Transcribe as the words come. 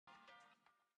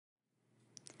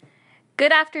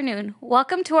Good afternoon.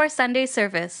 Welcome to our Sunday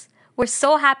service. We're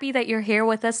so happy that you're here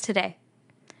with us today.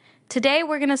 Today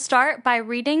we're going to start by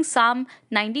reading Psalm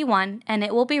 91, and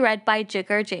it will be read by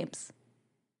Jigger James.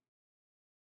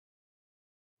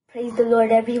 Praise the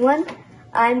Lord, everyone.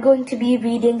 I'm going to be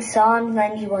reading Psalm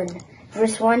 91,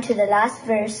 verse 1 to the last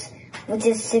verse, which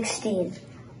is 16.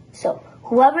 So,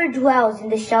 whoever dwells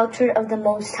in the shelter of the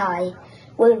Most High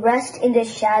will rest in the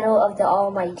shadow of the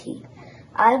Almighty.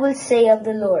 I will say of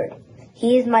the Lord,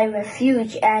 He is my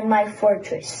refuge and my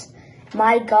fortress,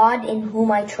 my God in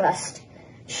whom I trust.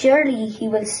 Surely He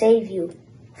will save you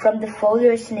from the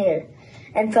fowler's snare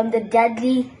and from the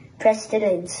deadly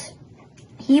pestilence.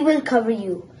 He will cover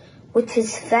you with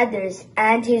His feathers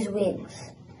and His wings.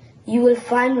 You will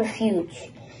find refuge.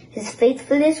 His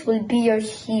faithfulness will be your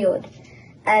shield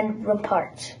and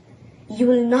rampart. You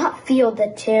will not feel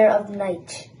the terror of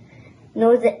night,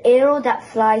 nor the arrow that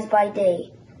flies by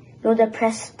day, nor the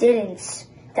pestilence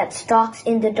that stalks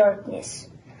in the darkness,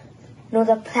 nor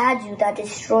the plague that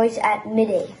destroys at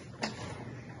midday.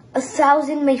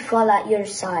 1,000 may fall at your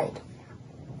side,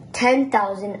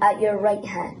 10,000 at your right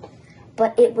hand,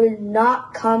 but it will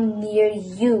not come near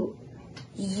you.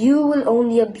 You will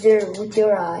only observe with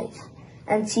your eyes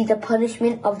and see the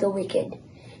punishment of the wicked.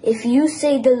 If you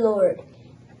say, the Lord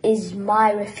is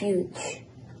my refuge,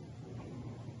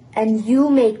 and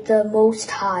you make the Most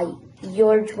High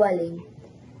your dwelling,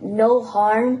 no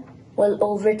harm will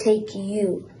overtake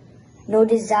you, no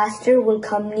disaster will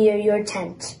come near your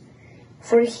tent.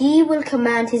 For He will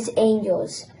command His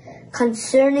angels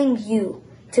concerning you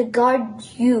to guard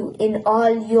you in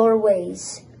all your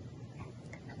ways.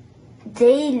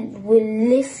 They will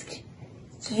lift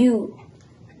you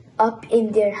up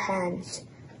in their hands,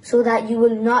 so that you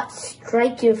will not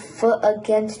strike your foot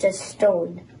against a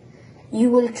stone. You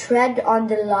will tread on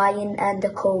the lion and the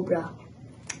cobra.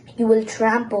 You will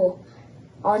trample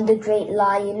on the great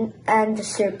lion and the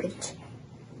serpent.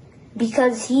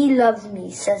 Because He loves me,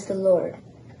 says the Lord,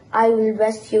 I will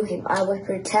rescue Him. I will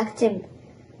protect Him,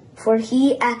 for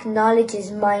He acknowledges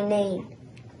my name.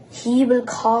 He will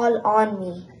call on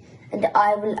me, and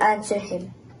I will answer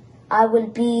Him. I will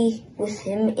be with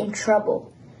him in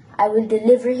trouble. I will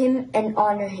deliver him and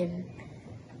honor him.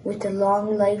 With a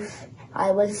long life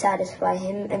I will satisfy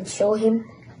him and show him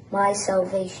my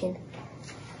salvation.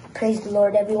 Praise the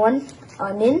Lord, everyone.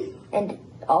 Amen, and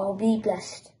all be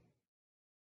blessed.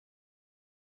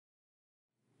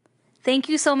 Thank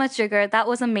you so much, Jigger. That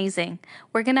was amazing.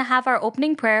 We're going to have our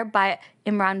opening prayer by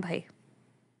Imran Bhai.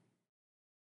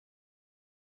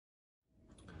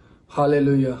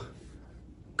 Hallelujah.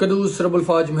 कदूस रब्बुल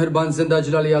फाज मेहरबान जिंदा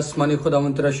जलाली आसमानी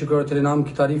खुदावंद तेरा शुक्र और तेरे नाम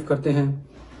की तारीफ करते हैं,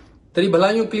 तेरी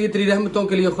भलाइयों के लिए, तेरी रहमतों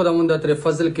के लिए खुदावंद, तेरे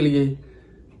फजल के लिए,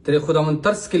 तेरे खुदावंद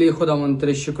तरस के लिए खुदावंद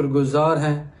तेरे शुक्रगुजार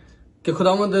हैं कि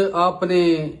खुदावंद आपने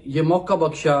ये मौका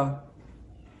बख्शा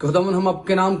कि खुदावंद हम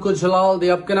आपके नाम को जलाल दे,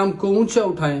 आपके नाम को ऊंचा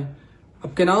उठाएं,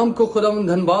 आपके नाम को खुदावंद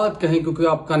धन्यवाद कहें, क्योंकि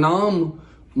आपका नाम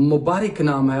मुबारक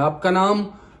नाम है, आपका नाम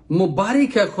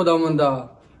मुबारक है खुदावंदा।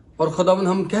 और खुदावंद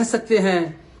हम कह सकते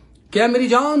हैं, क्या मेरी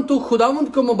जान तू खुदावंद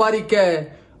को मुबारक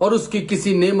है और उसकी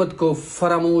किसी नेमत को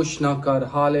फरामोश ना कर।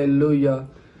 हालेलुया।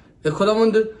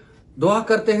 खुदावंद दुआ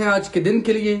करते हैं आज के दिन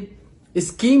के लिए, इस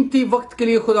कीमती वक्त के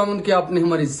लिए खुदावंद कि आपने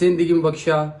हमारी जिंदगी में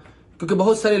बख्शा, क्योंकि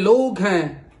बहुत सारे लोग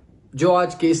हैं जो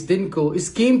आज के इस दिन को, इस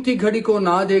कीमती घड़ी को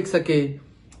ना देख सके,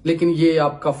 लेकिन ये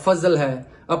आपका फजल है,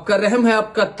 आपका रहम है,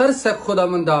 आपका तरस है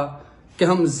खुदावंदा कि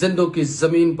हम जिंदों की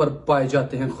जमीन पर पाए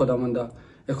जाते हैं खुदावंदा।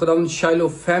 खुदावंद शाइलो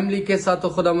फैमिली के साथ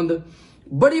खुदावंद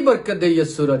बड़ी बरकत दे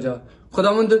यीशु राजा।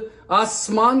 खुदावंद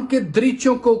आसमान के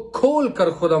दरीचों को खोल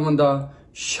कर खुदावंदा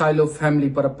शाइलो फैमिली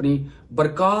पर अपनी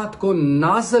बरकत को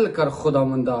नाजल कर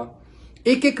खुदावंदा।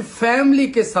 एक एक फैमिली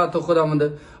के साथ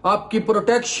खुदावंद आपकी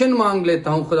प्रोटेक्शन मांग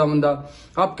लेता हूं खुदावंदा,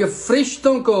 आपके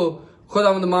फरिश्तों को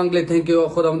खुदावंद मांग लेते हैं कि वो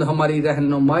खुदावंद हमारी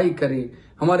रहनुमाई करें,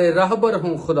 हमारे राहबर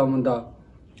हों खुदावंदा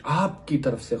आपकी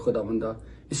तरफ से खुदावंदा।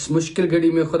 इस मुश्किल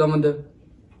घड़ी में खुदावंद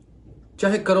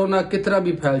चाहे कोरोना कितना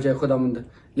भी फैल जाए खुदावंद,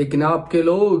 लेकिन आपके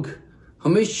लोग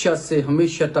हमेशा से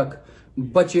हमेशा तक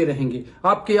बचे रहेंगे,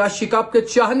 आपके आशिक, आपके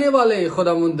चाहने वाले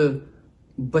खुदावंद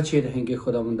बचे रहेंगे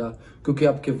खुदावंदा, क्योंकि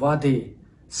आपके वादे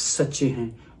सच्चे हैं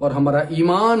और हमारा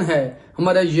ईमान है,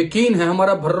 हमारा यकीन है,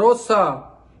 हमारा भरोसा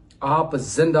आप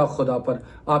जिंदा खुदा पर,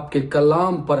 आपके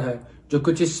कलाम पर है, जो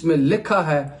कुछ इसमें लिखा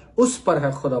है उस पर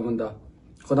है खुदावंदा।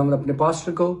 खुदावंद अपने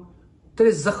पास्टर को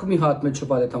तेरे जख्मी हाथ में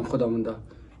छुपा देता हूं खुदावंदा,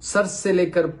 सर से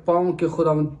लेकर पांव के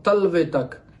खुदावंद तलवे तक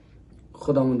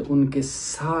खुदावंद उनके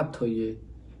साथ होइए,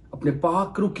 अपने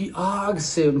पाक रूह की आग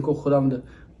से उनको खुदावंद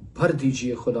भर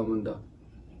दीजिए खुदावंदा,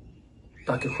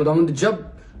 ताकि खुदावंद जब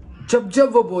जब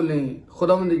जब वो बोलें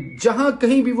खुदावंद, जहां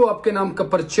कहीं भी वो आपके नाम का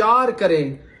प्रचार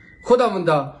करें,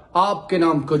 खुदावंदा आपके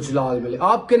नाम को जलाल मिले,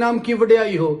 आपके नाम की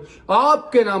वड्याई हो,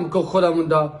 आपके नाम को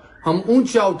खुदावंदा हम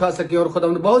ऊंचा उठा सके और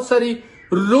खुदावंद बहुत सारी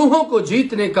रूहों को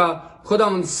जीतने का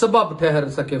खुदावंद सबब ठहर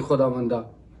सके।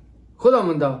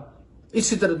 खुदावंदा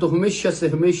इसी तरह तो हमेशा से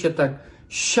हमेशा तक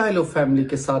शाइलो फैमिली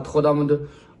के साथ खुदावंद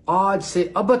आज से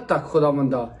अब तक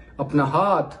खुदावंदा अपना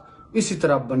हाथ इसी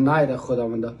तरह बनाए रख।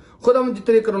 खुदावंद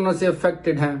जितने कोरोना से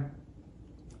अफेक्टेड हैं,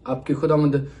 आपकी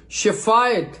खुदावंद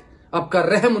शिफायत, आपका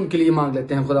रहम उनके लिए मांग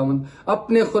लेते हैं। खुदावंद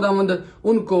अपने खुदावंद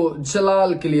उनको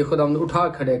जलाल के लिए खुदावंद उठा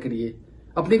खड़ा करिए,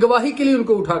 अपनी गवाही के लिए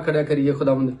उनको उठा खड़ा करिए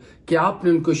खुदावंद, कि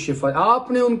आपने उनको शिफा,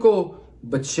 आपने उनको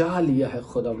बचा लिया है।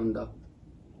 खुदावंदा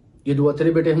ये दुआ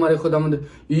तेरे बेटे हमारे खुदावंद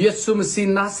यीशु मसीह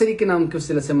नासरी के नाम के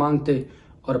वसीले से मांगते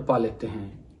और पा लेते हैं,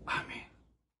 आमीन।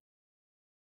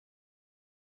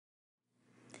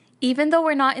 Even though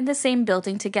we're not in the same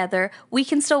building together, we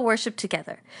can still worship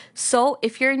together. So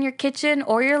if you're in your kitchen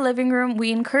or your living room,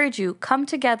 we encourage you, come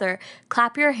together,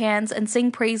 clap your hands, and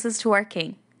sing praises to our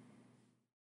King.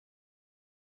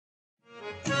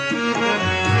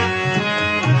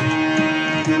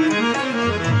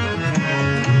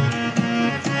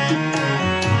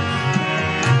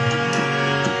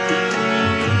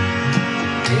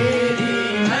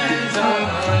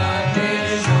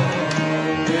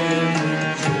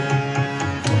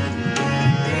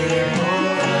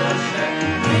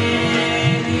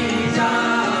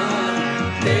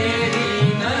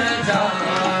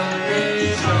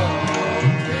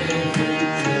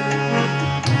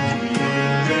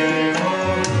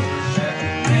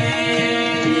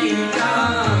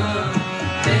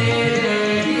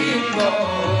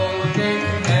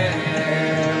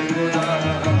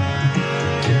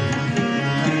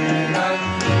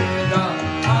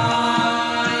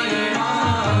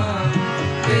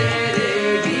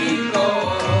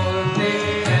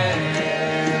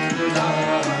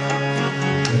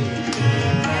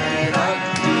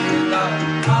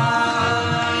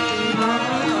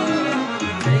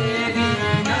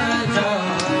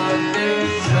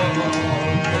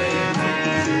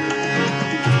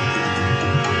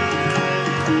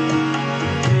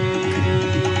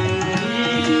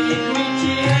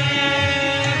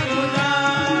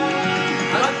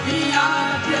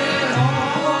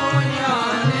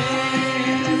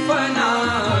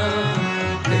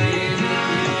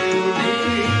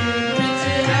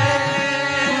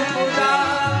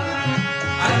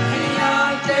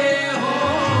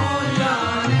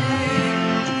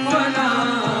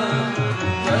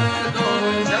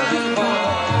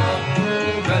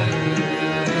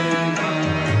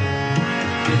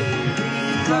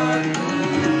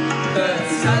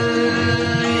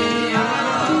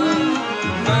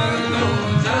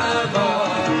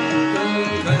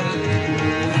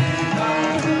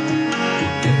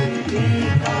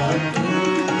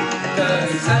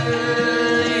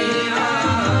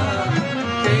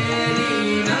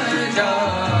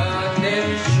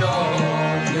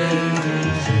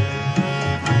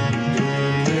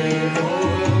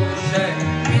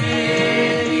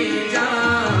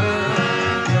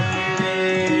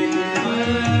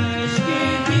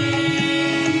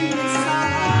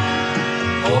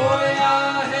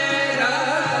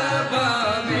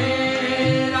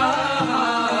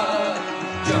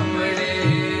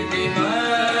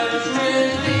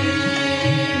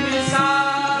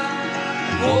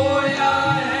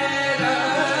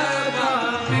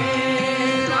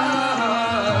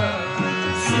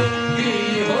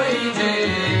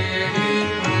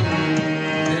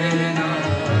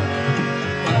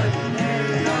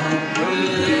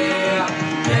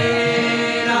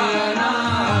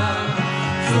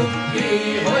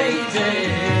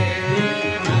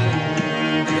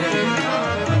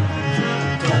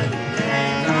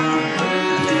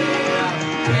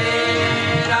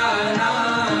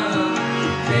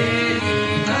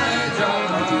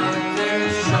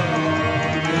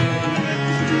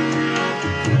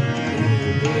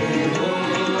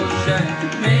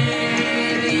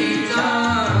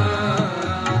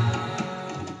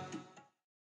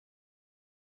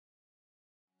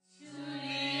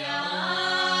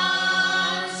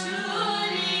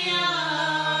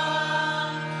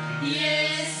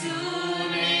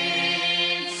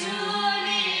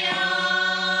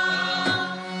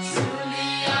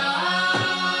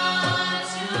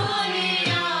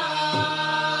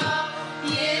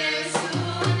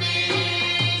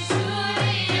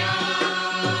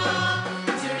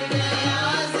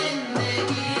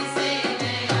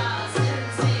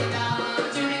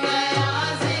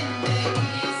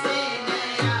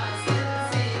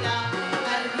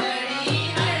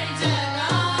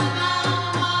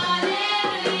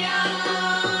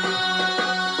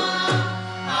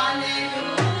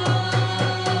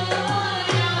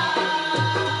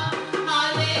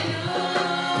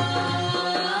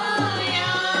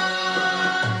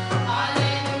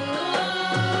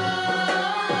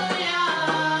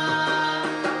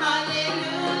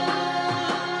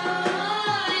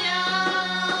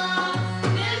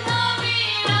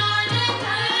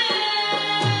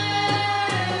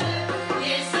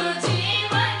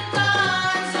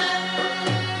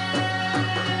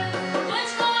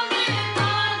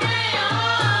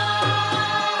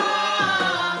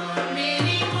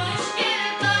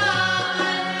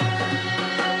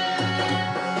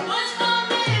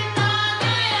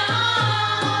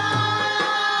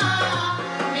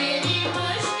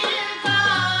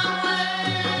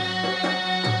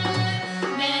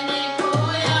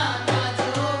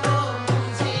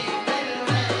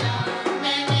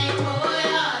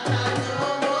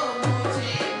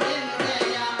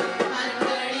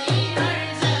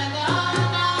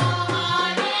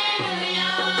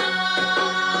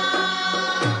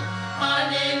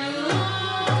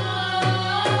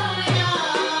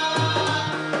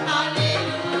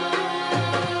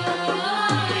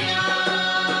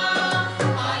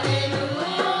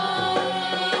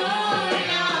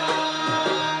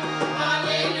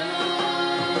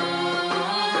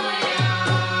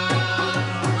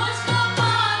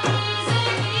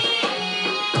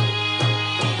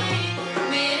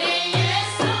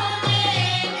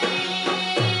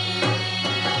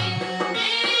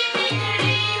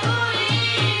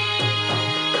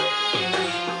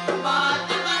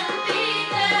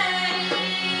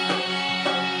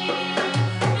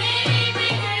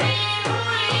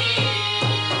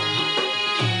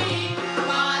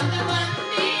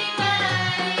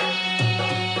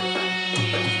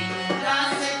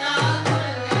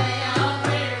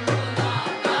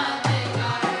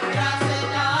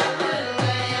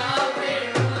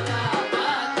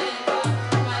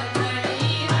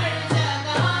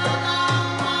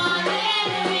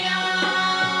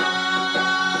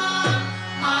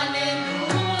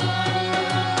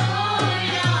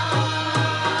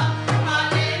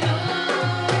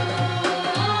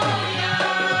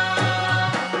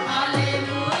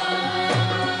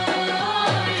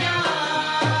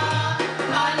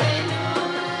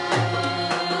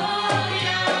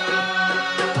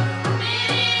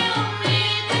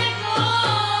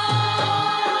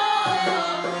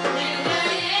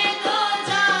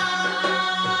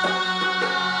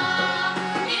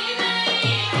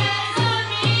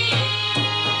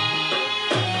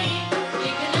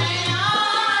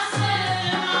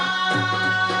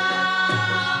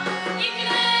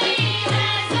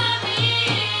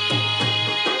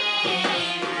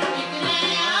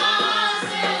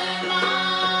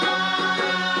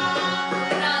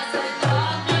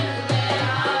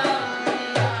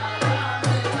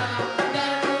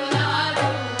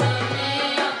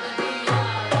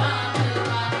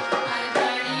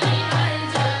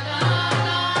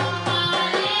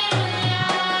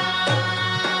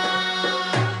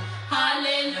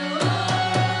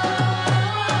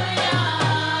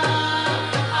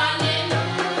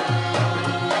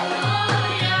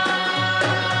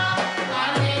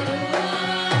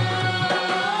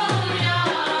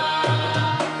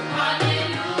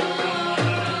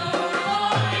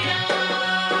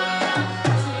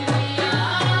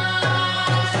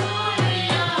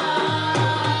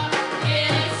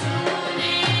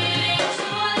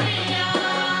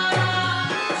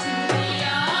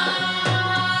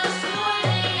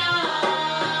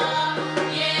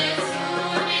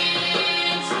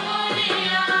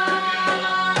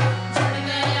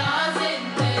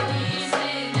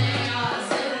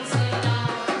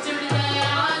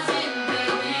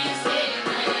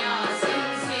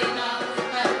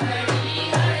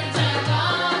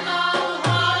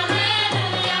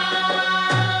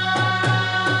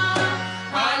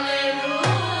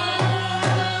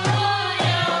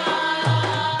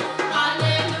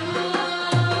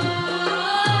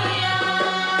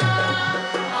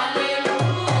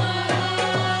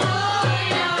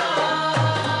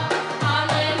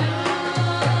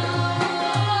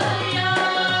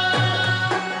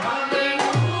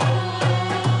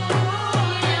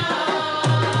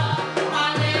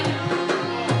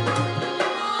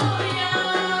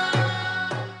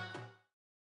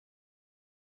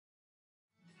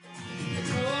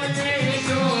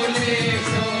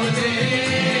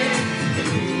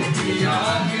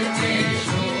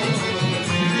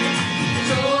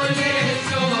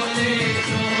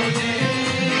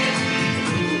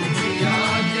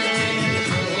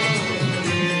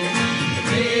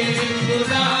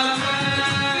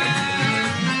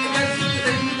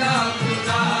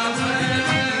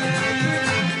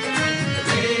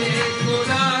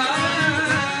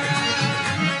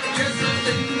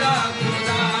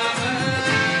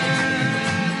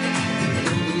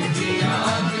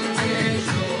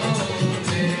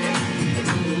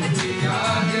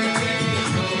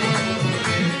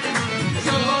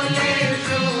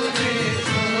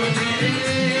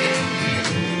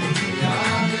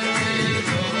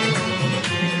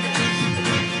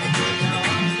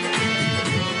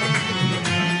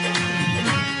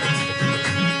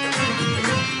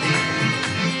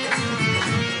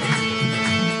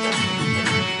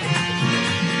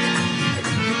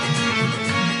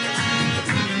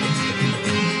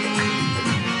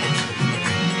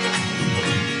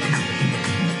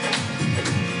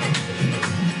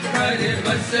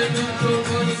 मुझको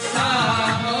गुस्सा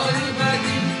और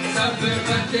बदी सब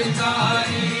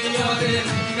बदकारी और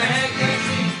मैं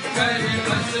कशी कर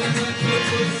बस मुझको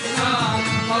गुस्सा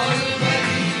और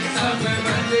बदी सब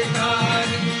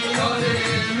बदकारी और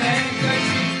मैं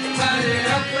कशी कर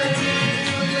अपनी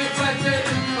उल्फत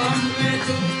हमने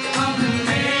तू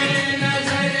हमने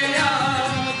नजर या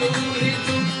दूर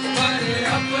तू पर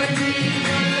अपनी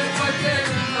उल्फत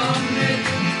हमने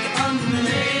तू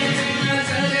हमने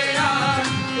नजर या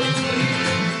दूर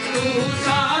तू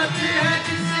साथ है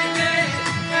जिसके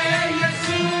है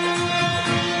यीशु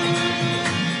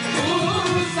तू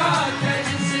साथ है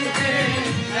जिसके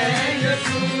है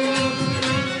यीशु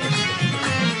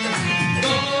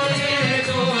डोले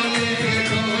डोले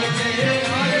डोले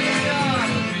हर जान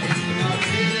बिना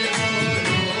फिर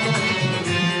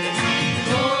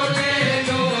डोले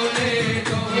डोले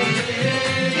डोले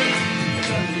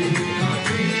कभी ना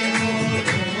फिर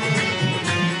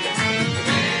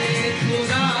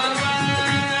खुदावा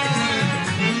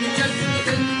यीशु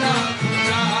जिंदा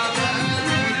खुदावा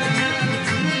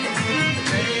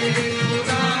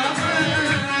खुदावा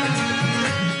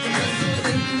यीशु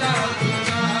जिंदा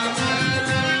खुदावा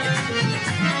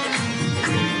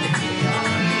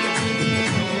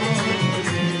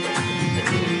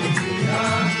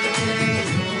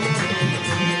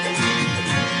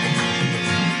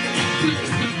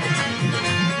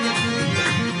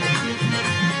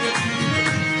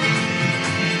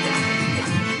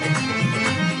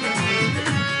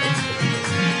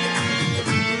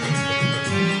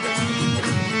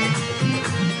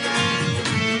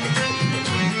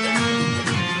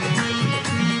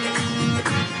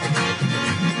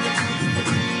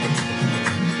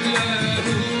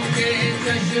लहू के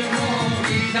चश्मों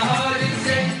की धार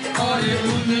से और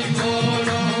उन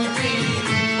कोरों की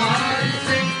मार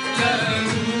से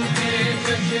लहू के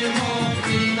चश्मों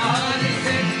की धार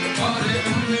से और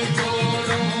उन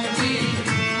कोरों की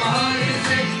मार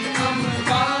से हम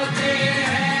पाते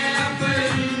हैं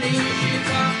अपनी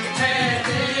शिफा है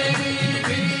तेरी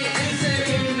भी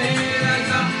इसमें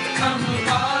रजा हम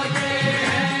पाते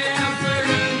हैं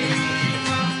अपनी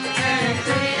शिफा है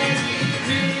तेरी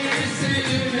भी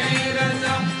इसमें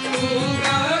रजा तू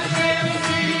बख्शे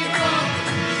उसी को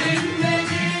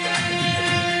जिंदगी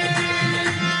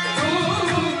तू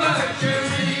बख्शे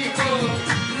उसी को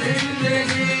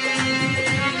जिंदगी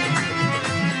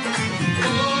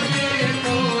तोले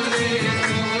तोले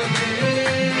तोले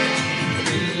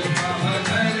दिल बहर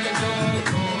जो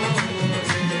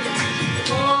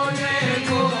तोले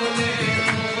तोले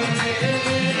तोले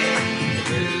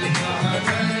दिल बहर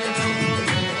जो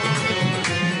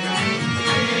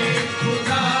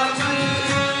खुदावन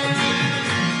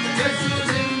यीशु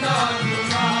जिंदा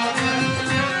खुदावन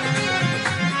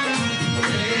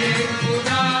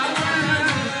खुदावन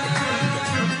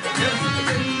यीशु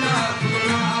जिंदा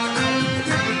खुदावन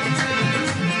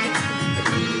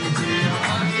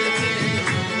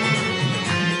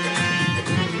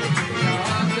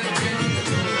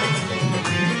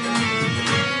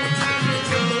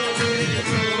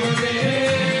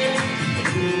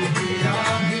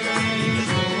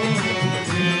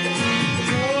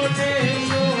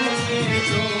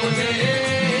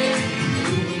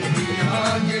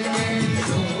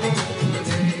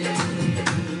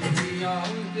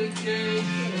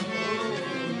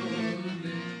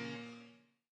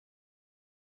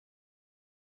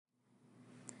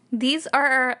These are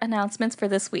our announcements for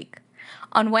this week.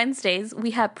 On Wednesdays,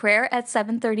 we have prayer at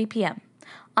 7:30 p.m.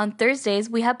 On Thursdays,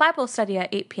 we have Bible study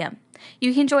at 8 p.m.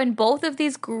 You can join both of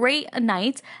these great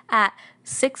nights at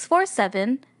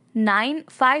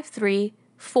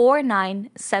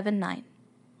 647-953-4979.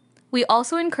 We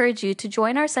also encourage you to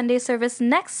join our Sunday service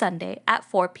next Sunday at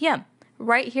 4 p.m.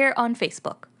 right here on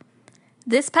Facebook.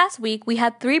 This past week, we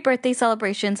had 3 birthday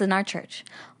celebrations in our church.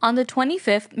 On the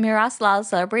 25th, Miroslav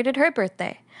celebrated her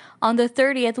birthday. On the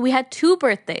 30th, we had 2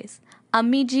 birthdays,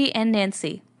 Amiji and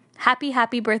Nancy.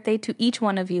 Happy birthday to each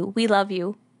one of you. We love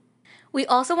you. We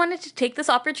also wanted to take this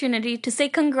opportunity to say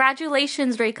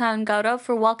congratulations, Rekha and Gaurav,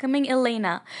 for welcoming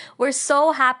Elena. We're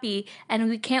so happy and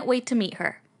we can't wait to meet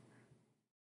her.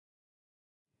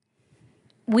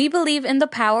 We believe in the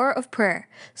power of prayer.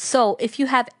 So if you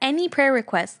have any prayer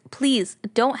requests, please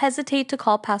don't hesitate to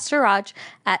call Pastor Raj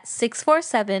at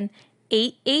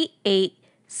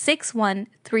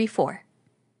 647-888-6134.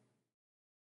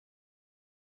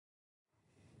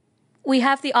 We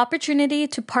have the opportunity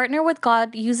to partner with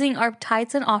God using our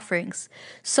tithes and offerings.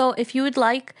 So if you would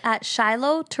like, at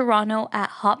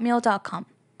shilohtoronto@hotmail.com.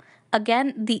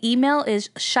 Again, the email is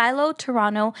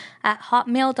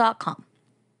shilohtoronto@hotmail.com.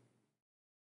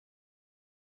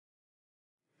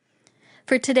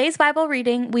 For today's Bible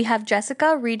reading, we have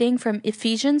Jessica reading from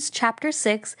Ephesians chapter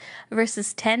 6,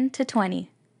 verses 10 to 20.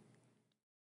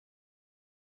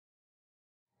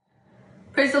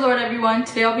 Praise the Lord, everyone.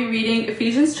 Today I'll be reading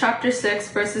Ephesians chapter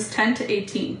 6, verses 10 to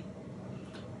 18.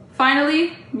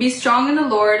 Finally, be strong in the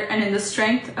Lord and in the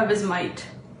strength of his might.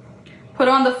 Put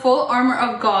on the full armor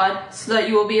of God so that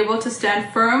you will be able to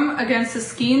stand firm against the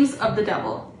schemes of the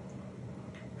devil.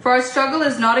 For our struggle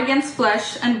is not against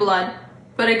flesh and blood,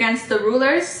 but against the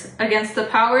rulers, against the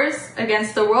powers,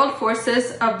 against the world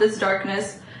forces of this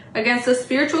darkness, against the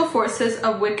spiritual forces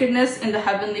of wickedness in the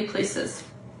heavenly places.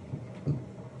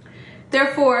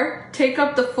 Therefore, take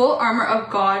up the full armor of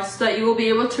God so that you will be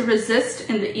able to resist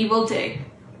in the evil day,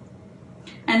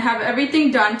 and have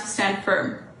everything done to stand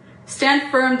firm.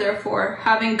 Stand firm, therefore,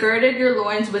 having girded your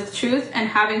loins with truth, and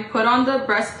having put on the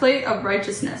breastplate of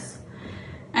righteousness,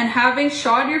 and having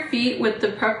shod your feet with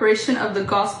the preparation of the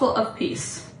gospel of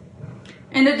peace.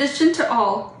 In addition to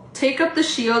all, take up the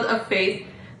shield of faith,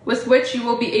 with which you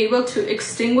will be able to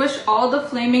extinguish all the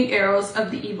flaming arrows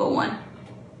of the evil one.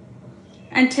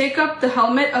 And take up the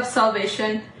helmet of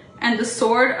salvation and the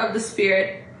sword of the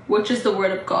Spirit, which is the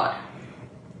word of God.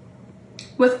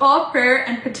 With all prayer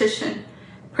and petition,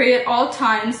 pray at all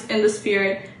times in the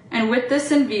Spirit, and with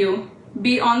this in view,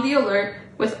 be on the alert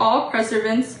with all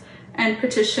perseverance and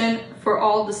petition for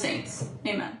all the saints.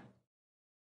 Amen.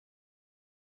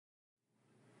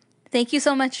 Thank you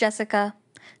so much, Jessica.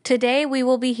 Today we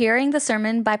will be hearing the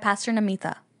sermon by Pastor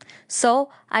Namitha. So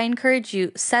I encourage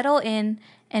you, settle in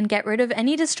and get rid of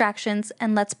any distractions,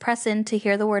 and let's press in to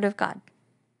hear the word of God.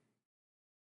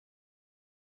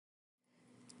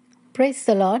 Praise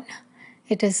the Lord.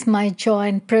 It is my joy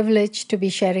and privilege to be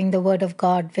sharing the word of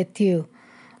God with you.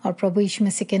 और प्रभु यीशु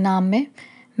मसीह के नाम में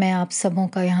मैं आप सबों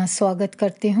का यहाँ स्वागत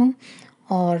करती हूँ।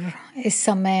 और इस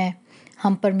समय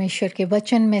हम परमेश्वर के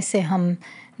वचन में से हम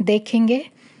देखेंगे।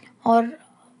 और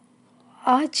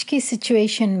आज की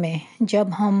सिचुएशन में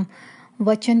जब हम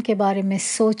वचन के बारे में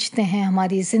सोचते हैं,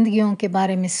 हमारी ज़िंदगियों के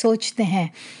बारे में सोचते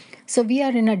हैं, so we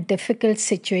are in a difficult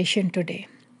situation today.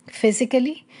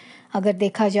 Physically अगर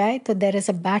देखा जाए तो there is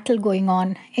a battle going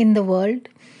on in the world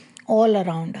all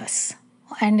around us,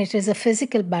 and it is a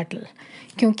physical battle.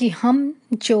 क्योंकि हम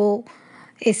जो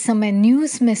इस समय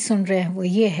न्यूज़ में सुन रहे हैं वो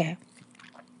ये है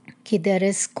कि there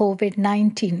is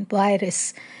COVID-19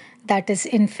 virus that is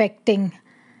infecting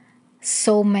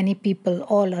so many people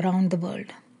all around the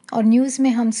world. और न्यूज़ में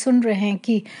हम सुन रहे हैं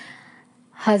कि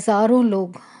हज़ारों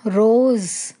लोग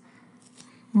रोज़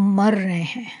मर रहे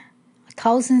हैं.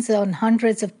 Thousands and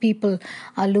hundreds of people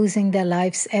are losing their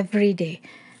lives every day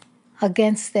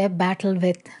against their battle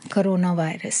with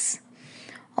coronavirus.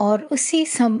 और उसी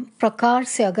प्रकार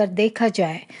से अगर देखा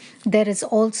जाए, there is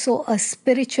also a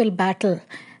spiritual battle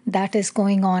that is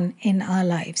going on in our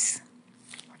lives.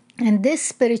 And this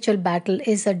spiritual battle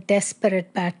is a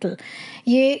desperate battle.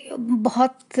 ये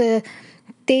बहुत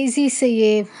तेज़ी से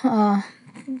ये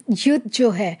युद्ध जो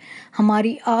है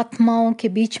हमारी आत्माओं के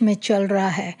बीच में चल रहा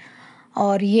है.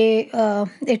 और ये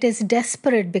it is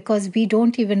desperate because we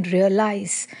don't even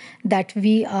realize that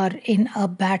we are in a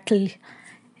battle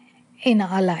in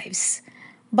our lives.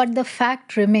 But the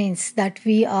fact remains that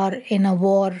we are in a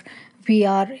war, we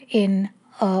are in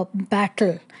a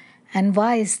battle. And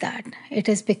why is that? It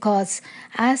is because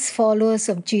as followers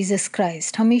of Jesus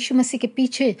Christ, हम यीशु मसीह के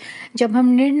पीछे जब हम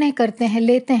निर्णय करते हैं,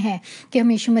 लेते हैं कि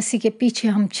हम यीशु मसीह के पीछे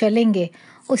हम चलेंगे,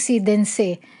 उसी दिन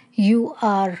से you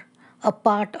are a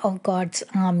part of God's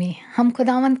army. हम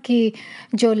खुदावंद की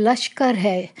जो लश्कर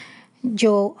है,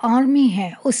 जो आर्मी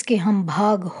है, उसके हम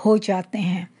भाग हो जाते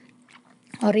हैं.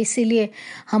 और इसीलिए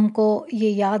हमको ये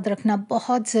याद रखना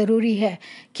बहुत ज़रूरी है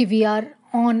कि we are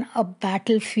on a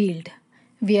battlefield.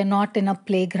 We are not in a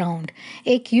playground.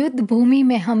 एक युद्ध भूमि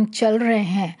में हम चल रहे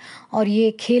हैं और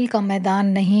ये खेल का मैदान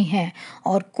नहीं है.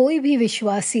 और कोई भी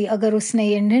विश्वासी अगर उसने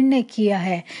ये निर्णय किया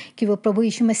है कि वो प्रभु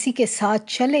यीशु मसीह के साथ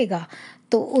चलेगा,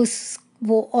 तो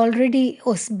वो ऑलरेडी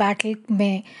उस बैटल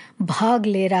में भाग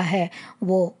ले रहा है,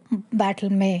 वो बैटल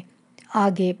में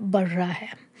आगे बढ़ रहा है.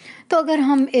 तो अगर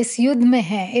हम इस युद्ध में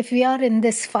हैं, if we are in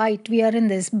this fight, we are in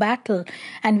this battle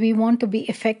and we want to be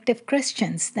effective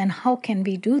Christians, then how can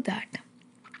we do that?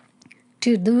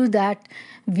 To do that,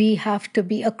 we have to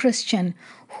be a Christian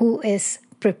who is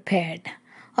prepared.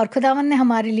 और खुदावन ने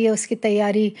हमारे लिए उसकी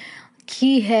तैयारी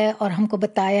की है और हमको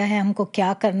बताया है हमको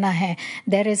क्या करना है.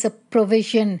 There is a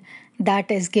provision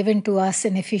that is given to us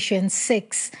in Ephesians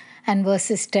 6 and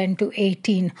verses 10 to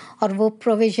 18. और वो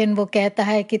provision वो कहता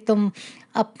है कि तुम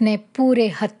अपने पूरे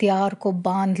हथियार को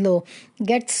बांध लो.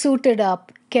 Get suited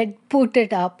up, get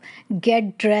booted up,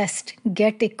 get dressed,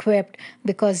 get equipped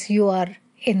because you are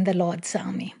in the Lord's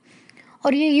army.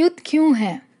 और ये युद्ध क्यों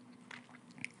है?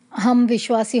 हम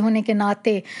विश्वासी होने के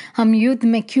नाते हम युद्ध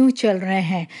में क्यों चल रहे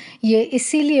हैं? ये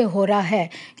इसीलिए हो रहा है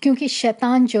क्योंकि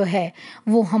शैतान जो है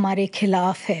वो हमारे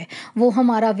खिलाफ है, वो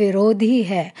हमारा विरोधी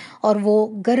है, और वो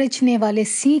गरजने वाले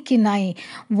सिंह की नाई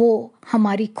वो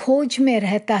हमारी खोज में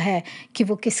रहता है कि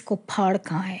वो किसको फाड़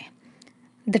खाए।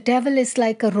 The devil is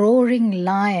like a roaring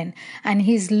lion, and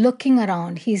he's looking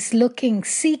around, he's looking,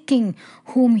 seeking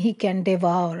whom he can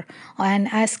devour. And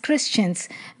as Christians,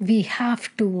 we have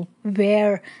to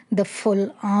wear the full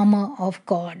armor of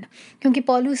God. क्योंकि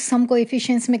पौलुस हमको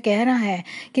इफिशियंस में कह रहा है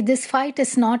कि this fight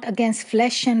is not against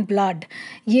flesh and blood.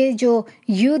 ये जो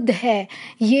युद्ध है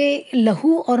ये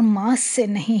लहू और मांस से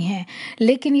नहीं है,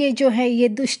 लेकिन ये जो है ये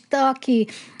दुष्टता की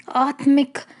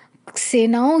आत्मिक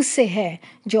सेनाओं से है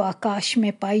जो आकाश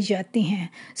में पाई जाती हैं।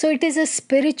 So it is a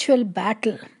spiritual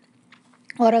battle.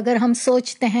 और अगर हम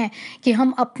सोचते हैं कि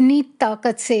हम अपनी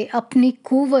ताकत से, अपनी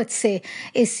कुव्वत से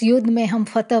इस युद्ध में हम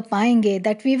फतह पाएंगे,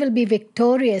 that we will be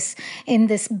victorious in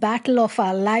this battle of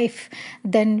our life,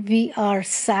 then we are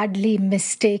sadly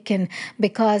mistaken,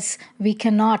 because we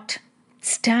can not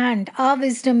stand. Our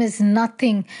wisdom is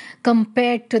nothing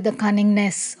compared to the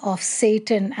cunningness of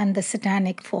Satan and the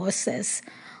satanic forces.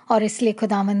 और इसलिए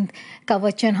खुदावंद का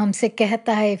वचन हमसे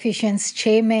कहता है efficiency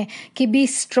 6 में कि be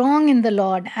strong in the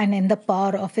Lord and in the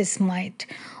power of his might.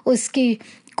 उसकी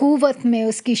कुव्वत में,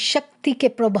 उसकी शक्ति के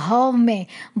प्रभाव में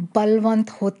बलवंत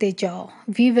होते जाओ।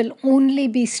 We will only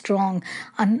be strong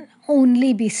and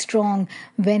only be strong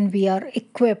when we are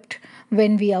equipped,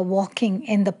 when we are walking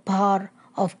in the power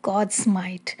of God's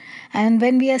might. And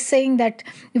when we are saying that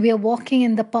we are walking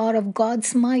in the power of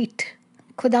God's might,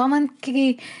 खुदावंद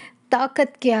की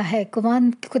ताकत क्या है,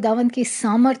 खुदावंद की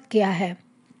सामर्थ क्या है?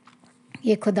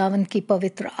 ये खुदावंद की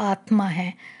पवित्र आत्मा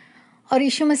है। और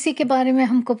यीशु मसीह के बारे में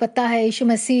हमको पता है, यीशु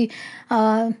मसीह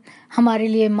हमारे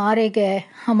लिए मारे गए,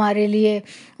 हमारे लिए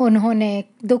उन्होंने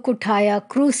दुख उठाया,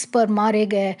 क्रूस पर मारे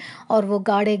गए और वो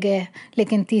गाड़े गए,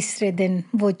 लेकिन तीसरे दिन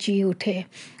वो जी उठे।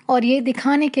 और ये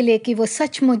दिखाने के लिए कि वो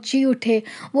सचमुच जी उठे,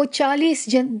 वो 40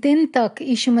 दिन तक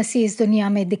यीशु मसीह इस दुनिया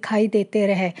में दिखाई देते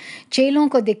रहे, चेलों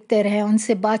को दिखते रहे,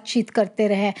 उनसे बातचीत करते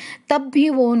रहे। तब भी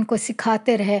वो उनको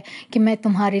सिखाते रहे कि मैं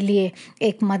तुम्हारे लिए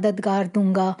एक मददगार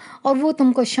दूंगा और वो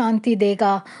तुमको शांति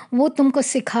देगा, वो तुमको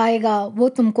सिखाएगा, वो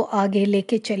तुमको आगे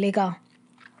लेके चलेगा।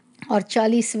 और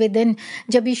 40वें दिन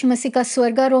जब यीशु मसीह का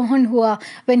स्वर्गारोहण हुआ,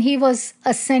 when he was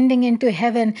ascending into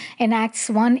heaven in Acts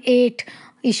 1:8,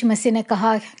 यीशु मसीह ने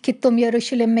कहा कि तुम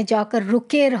यरूशलेम में जाकर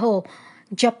रुके रहो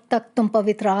जब तक तुम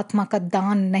पवित्र आत्मा का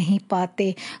दान नहीं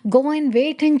पाते। Go and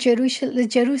wait in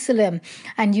Jerusalem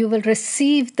and you will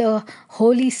receive the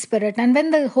Holy Spirit. And when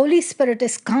the Holy Spirit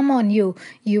is come on you,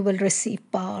 you will receive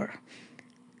power.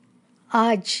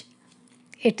 आज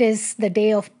it is the day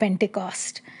of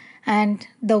Pentecost. And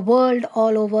the world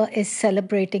all over is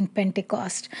celebrating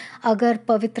Pentecost. अगर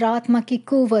पवित्र आत्मा की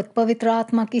कुव्वत, पवित्र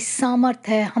आत्मा की सामर्थ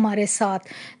है हमारे साथ,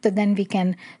 तो then we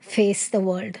can face the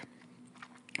world.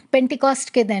 Pentecost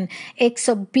के दिन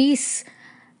 120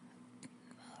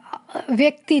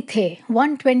 व्यक्ति थे,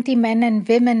 120 men and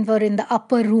women were in the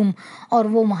upper room, और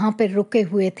वो वहाँ पे रुके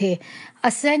हुए थे।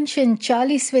 असेंशन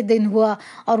 40वें दिन हुआ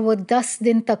और वो 10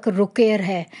 दिन तक रुके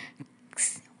रहे।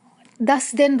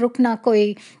 10 दिन रुकना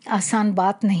कोई आसान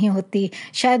बात नहीं होती।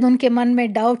 शायद उनके मन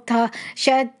में डाउट था,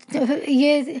 शायद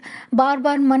ये बार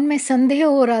बार मन में संदेह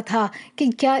हो रहा था कि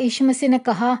क्या यीशु मसीह ने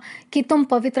कहा कि तुम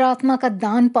पवित्र आत्मा का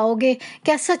दान पाओगे,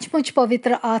 क्या सचमुच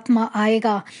पवित्र आत्मा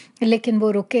आएगा? लेकिन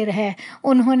वो रुके रहे।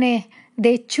 उन्होंने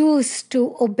they choose to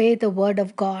obey the word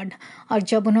of God। और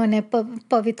जब उन्होंने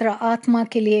पवित्र आत्मा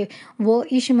के लिए वो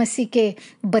यीशु मसीह के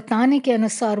बताने के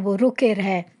अनुसार वो रुके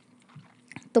रहे,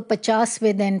 तो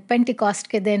 50वें दिन, पेंटिकॉस्ट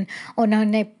के दिन,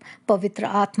 उन्होंने पवित्र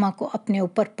आत्मा को अपने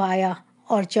ऊपर पाया।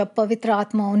 और जब पवित्र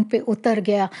आत्मा उन पे उतर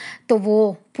गया तो वो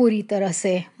पूरी तरह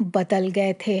से बदल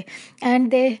गए थे।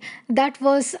 And that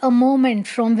was a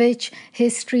moment from which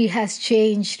history has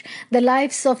changed. The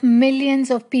lives of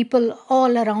millions of people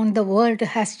all around the world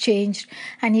has changed,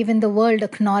 and even the world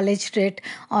acknowledged it.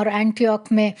 और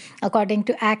एंटियोक में according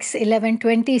to Acts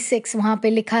 11:26 वहाँ पे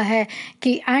लिखा है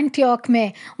कि Antioch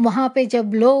में वहाँ पे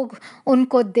जब लोग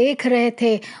उनको देख रहे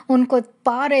थे, उनको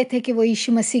पा रहे थे कि वो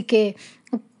यीशु मसीह के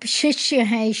शिष्य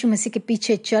हैं, यीशु मसीह के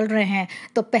पीछे चल रहे हैं,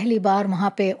 तो पहली बार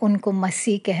वहाँ पे उनको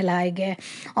मसीह कहलाए गए।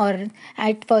 और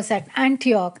it was at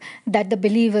Antioch that the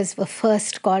believers were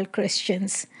first called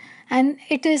Christians, and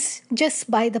it is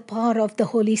just by the power of the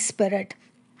Holy Spirit.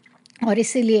 और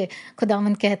इसीलिए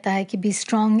खुदावंद कहता है कि be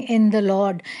strong in the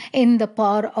Lord, in the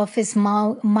power of his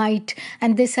might,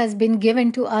 and this has been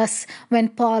given to us when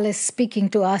Paul is speaking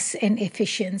to us in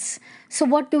Ephesians. So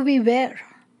what do we wear?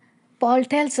 Paul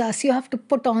tells us you have to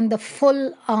put on the full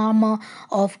armor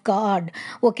of God.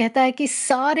 वो कहता है कि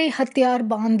सारे हथियार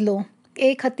बांध लो.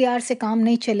 एक हथियार से काम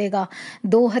नहीं चलेगा,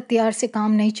 2 हथियार से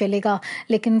काम नहीं चलेगा,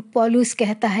 लेकिन पौलुस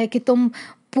कहता है कि तुम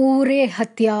पूरे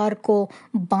हथियार को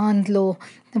बांध लो.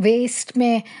 वेस्ट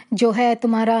में जो है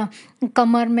तुम्हारा,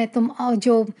 कमर में तुम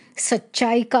जो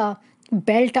सच्चाई का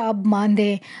बेल्ट आप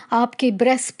बांधे, आपकी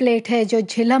ब्रेस्ट प्लेट है जो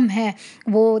झिलम है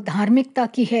वो धार्मिकता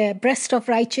की है, ब्रेस्ट ऑफ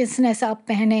राइचियसनेस आप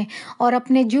पहने, और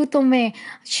अपने जूतों में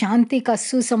शांति का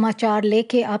सुसमाचार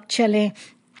लेके आप चलें.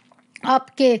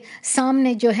 आपके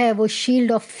सामने जो है वो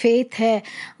शील्ड ऑफ फेथ है,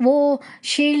 वो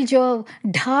शील्ड जो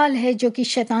ढाल है जो कि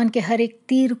शैतान के हर एक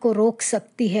तीर को रोक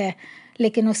सकती है.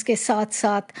 लेकिन उसके साथ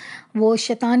साथ वो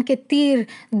शैतान के तीर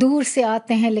दूर से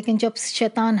आते हैं, लेकिन जब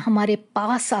शैतान हमारे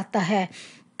पास आता है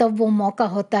तब वो मौका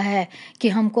होता है कि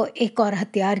हमको एक और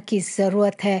हथियार की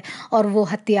ज़रूरत है, और वो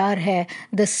हथियार है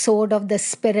the sword of the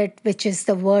spirit which is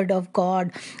the word of God.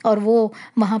 और वो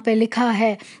वहाँ पे लिखा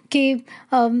है कि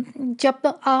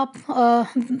जब आप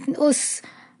उस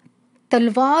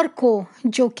तलवार को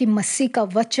जो कि मसीह का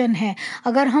वचन है,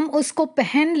 अगर हम उसको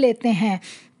पहन लेते हैं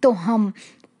तो हम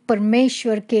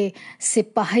परमेश्वर के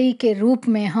सिपाही के रूप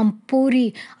में हम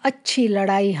पूरी अच्छी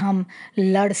लड़ाई हम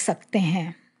लड़ सकते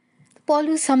हैं.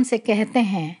 पौलुस हमसे कहते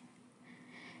हैं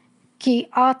कि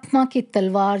आत्मा की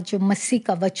तलवार जो मसीह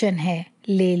का वचन है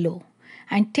ले लो,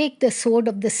 and take the sword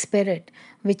of the spirit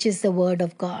which is the word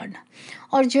of God.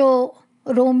 और जो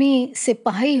रोमी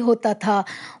सिपाही होता था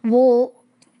वो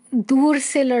दूर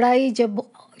से लड़ाई जब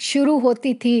शुरू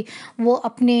होती थी वो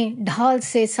अपने ढाल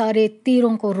से सारे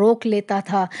तीरों को रोक लेता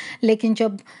था, लेकिन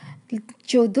जब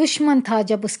जो दुश्मन था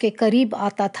जब उसके करीब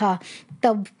आता था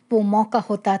तब वो मौका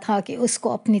होता था कि उसको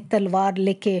अपनी तलवार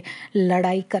लेके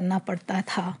लड़ाई करना पड़ता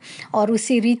था. और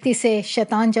उसी रीति से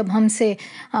शैतान जब हमसे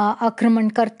आक्रमण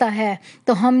करता है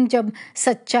तो हम जब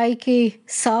सच्चाई के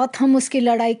साथ हम उसकी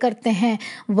लड़ाई करते हैं,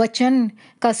 वचन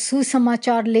का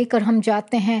सुसमाचार लेकर हम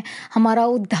जाते हैं, हमारा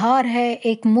उद्धार है,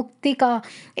 एक मुक्ति का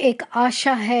एक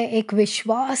आशा है, एक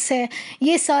विश्वास है,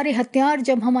 ये सारे हथियार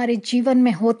जब हमारे जीवन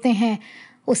में होते हैं,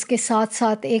 उसके साथ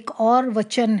साथ एक और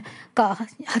वचन का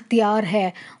हथियार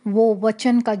है. वो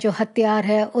वचन का जो हथियार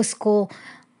है उसको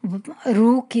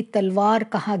रूह की तलवार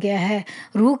कहा गया है.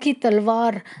 रूह की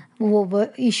तलवार वो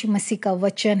यीशु मसीह का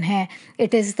वचन है.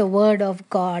 It is the word of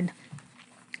God.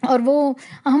 और वो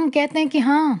हम कहते हैं कि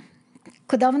हाँ,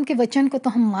 खुदावंद के वचन को तो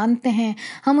हम मानते हैं,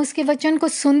 हम उसके वचन को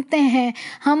सुनते हैं,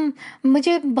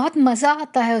 मुझे बहुत मज़ा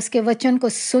आता है उसके वचन को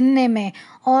सुनने में,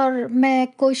 और मैं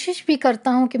कोशिश भी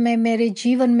करता हूँ कि मैं मेरे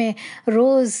जीवन में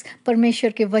रोज़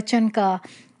परमेश्वर के वचन का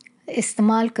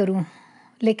इस्तेमाल करूँ.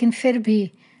 लेकिन फिर भी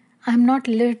I am not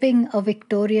living a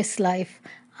victorious life,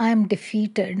 I am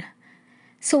defeated.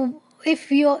 So if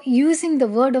you are using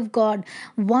the word of God,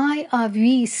 why are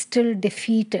we still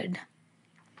defeated?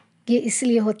 ये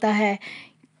इसलिए होता है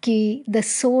कि the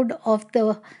sword of the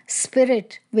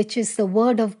spirit, which is the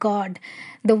word of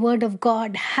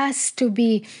God has to be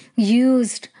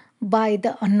used by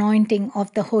the anointing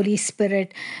of the Holy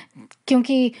Spirit.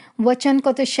 क्योंकि वचन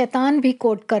को तो शैतान भी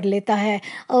कोट कर लेता है,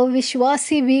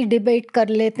 अविश्वासी भी डिबेट कर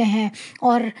लेते हैं,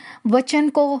 और वचन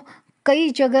को कई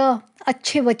जगह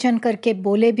अच्छे वचन करके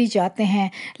बोले भी जाते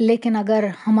हैं, लेकिन अगर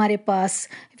हमारे पास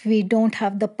we don't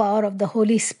have the power of the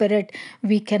Holy Spirit,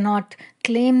 we cannot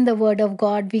claim the word of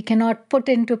God, we cannot put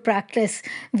into practice,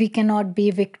 we cannot be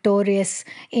victorious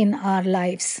in our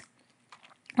lives.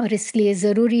 और इसलिए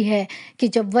ज़रूरी है कि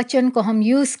जब वचन को हम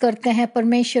यूज़ करते हैं,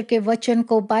 परमेश्वर के वचन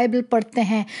को, बाइबल पढ़ते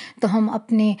हैं, तो हम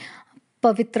अपने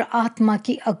पवित्र आत्मा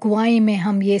की अगुवाई में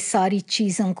हम ये सारी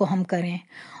चीज़ों को हम करें.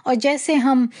 और जैसे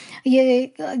हम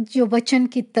ये जो वचन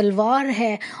की तलवार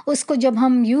है उसको जब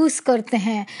हम यूज़ करते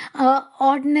हैं,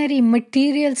 ordinary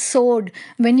material sword,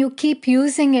 when you keep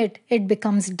using it, it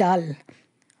becomes डल,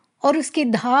 और उसकी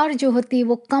धार जो होती है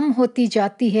वो कम होती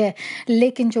जाती है.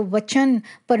 लेकिन जो वचन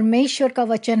परमेश्वर का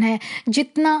वचन है,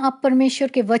 जितना आप परमेश्वर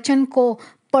के वचन को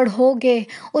पढ़ोगे,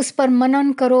 उस पर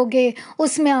मनन करोगे,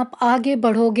 उसमें आप आगे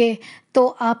बढ़ोगे, तो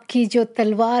आपकी जो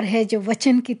तलवार है, जो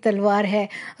वचन की तलवार है,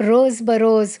 रोज़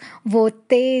बरोज़ वो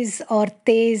तेज़ और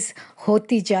तेज़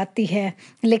होती जाती है.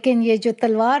 लेकिन ये जो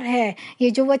तलवार है,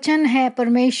 ये जो वचन है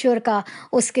परमेश्वर का,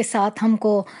 उसके साथ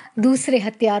हमको दूसरे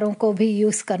हथियारों को भी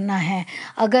यूज़ करना है.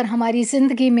 अगर हमारी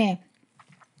ज़िंदगी में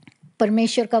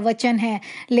परमेश्वर का वचन है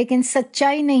लेकिन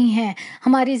सच्चाई नहीं है,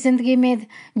 हमारी ज़िंदगी में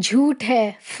झूठ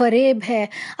है, फरेब है,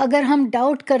 अगर हम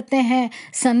डाउट करते हैं,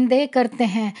 संदेह करते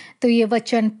हैं, तो ये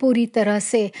वचन पूरी तरह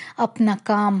से अपना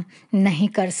काम नहीं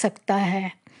कर सकता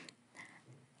है.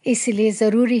 इसलिए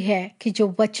ज़रूरी है कि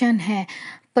जो वचन है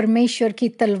परमेश्वर की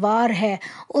तलवार है,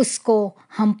 उसको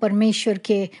हम परमेश्वर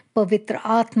के पवित्र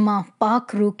आत्मा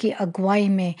पाक रूह की अगुवाई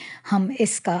में हम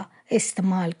इसका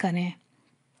इस्तेमाल करें।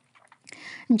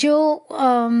 जो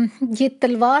ये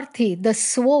तलवार थी, the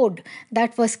sword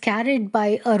that was carried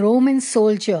by a Roman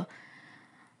soldier,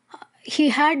 he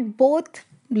had both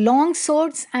long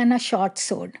swords and a short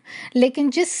sword. लेकिन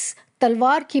जिस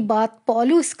तलवार की बात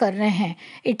पौलुस कर रहे हैं,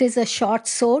 it is a short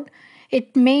sword.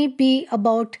 It may be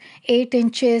about 8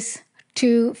 inches to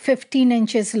 15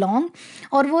 inches long.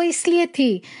 और वो इसलिए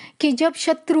थी कि जब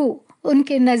शत्रु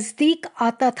उनके नज़दीक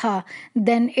आता था,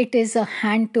 then it is a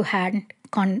hand to hand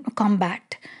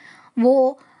combat.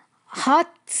 वो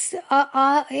हाथ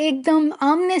एकदम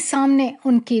आमने सामने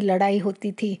उनकी लड़ाई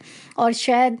होती थी। और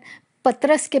शायद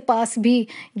पतरस के पास भी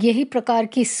यही प्रकार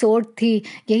की सोर्ड थी,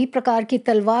 यही प्रकार की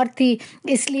तलवार थी,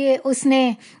 इसलिए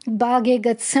उसने बागे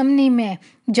गतसमनी में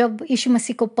जब यीशु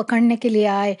मसीह को पकड़ने के लिए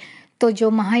आए तो जो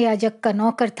महायाजक का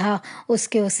नौकर था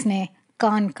उसने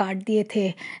कान काट दिए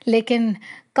थे। लेकिन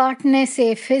काटने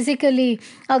से फिजिकली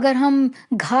अगर हम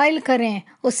घायल करें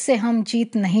उससे हम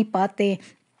जीत नहीं पाते।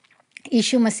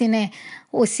 यीशु मसीह ने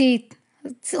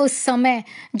उस समय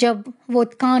जब वो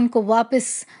कान को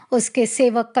वापस उसके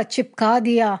सेवक का चिपका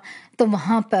दिया तो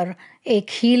वहाँ पर एक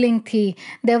हीलिंग थी।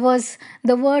 There was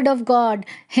the word of God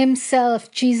himself,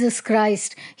 Jesus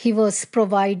Christ, he was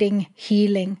providing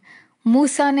healing.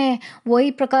 मूसा ने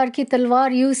वही प्रकार की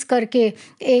तलवार यूज़ करके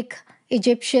एक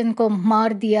इजिप्शियन को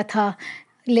मार दिया था,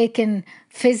 लेकिन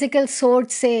फिजिकल सोर्ड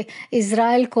से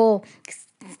इज़राइल को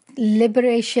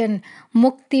लिबरेशन,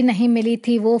 मुक्ति नहीं मिली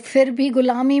थी। वो फिर भी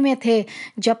गुलामी में थे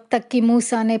जब तक कि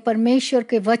मूसा ने परमेश्वर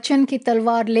के वचन की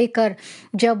तलवार लेकर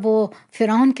जब वो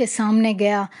फिरौन के सामने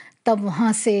गया तब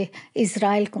वहाँ से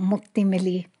इज़राइल को मुक्ति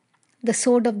मिली। The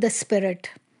sword of the spirit,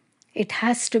 it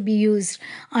has to be used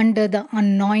under the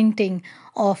anointing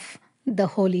of the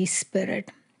Holy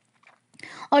Spirit.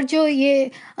 और जो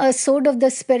ये sword of the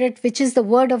spirit which is the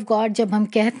word of God जब हम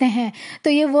कहते हैं तो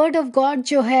ये word of God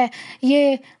जो है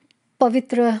ये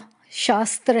पवित्र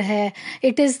शास्त्र है।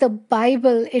 It is the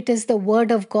Bible, it is the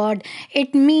word of God.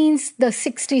 It means the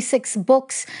 66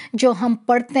 books जो हम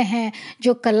पढ़ते हैं,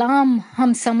 जो कलाम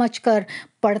हम समझकर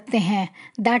पढ़ते हैं।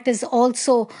 That is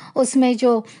also उसमें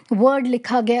जो word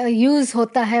लिखा गया यूज़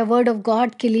होता है word of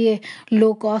God के लिए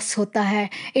लोगोस होता है।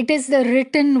 It is the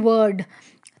written word.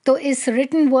 तो इस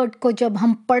रिटन वर्ड को जब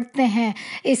हम पढ़ते हैं,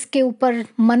 इसके ऊपर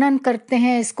मनन करते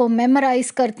हैं, इसको मेमोराइज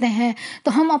करते हैं,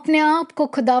 तो हम अपने आप को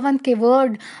खुदावंत के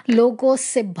वर्ड लोगोस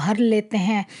से भर लेते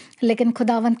हैं। लेकिन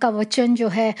खुदावंत का वचन जो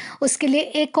है उसके लिए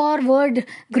एक और वर्ड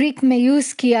ग्रीक में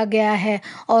यूज़ किया गया है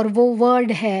और वो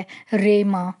वर्ड है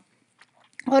रेमा।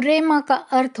 और रेमा का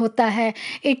अर्थ होता है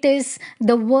it is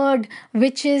the word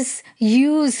which is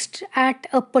used at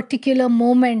a particular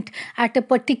moment, at a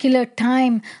particular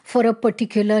time for a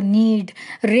particular need.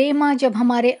 रेमा जब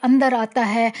हमारे अंदर आता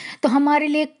है तो हमारे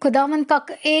लिए खुदावंत का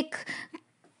एक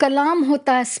कलाम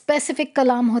होता है, स्पेसिफिक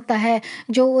कलाम होता है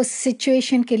जो उस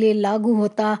सिचुएशन के लिए लागू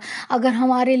होता। अगर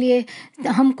हमारे लिए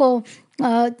हमको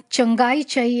चंगाई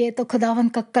चाहिए तो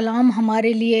खुदावंत का कलाम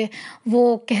हमारे लिए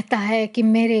वो कहता है कि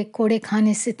मेरे कोड़े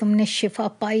खाने से तुमने शिफा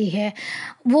पाई है।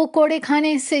 वो कोड़े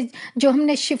खाने से जो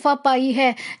हमने शिफा पाई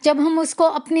है, जब हम उसको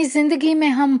अपनी ज़िंदगी में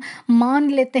हम मान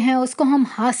लेते हैं, उसको हम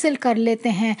हासिल कर लेते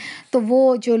हैं, तो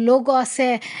वो जो लोगोस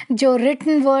है, जो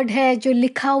रिटन वर्ड है, जो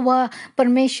लिखा हुआ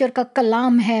परमेश्वर का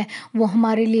कलाम है, वो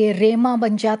हमारे लिए रेमा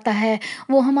बन जाता है।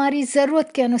 वो हमारी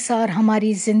ज़रूरत के अनुसार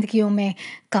हमारी ज़िंदगियों में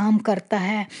काम करता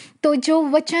है। तो जो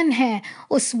वचन है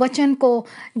उस वचन को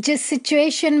जिस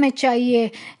सिचुएशन में चाहिए,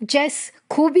 जिस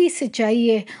खूबी से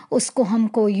चाहिए, उसको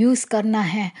हमको यूज़ करना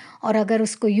है। और अगर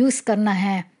उसको यूज़ करना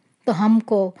है तो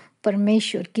हमको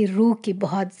परमेश्वर की रूह की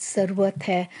बहुत ज़रूरत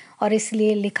है। और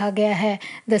इसलिए लिखा गया है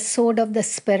the sword of the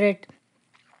spirit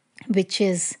which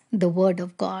is the word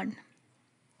of God.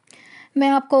 मैं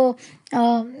आपको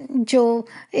जो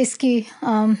इसकी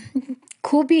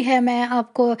खूबी है, मैं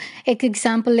आपको एक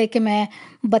एग्जांपल लेके मैं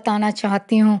बताना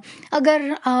चाहती हूँ।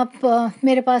 अगर आप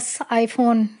मेरे पास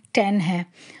iPhone 10 है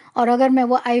और अगर मैं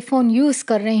वो iPhone यूज़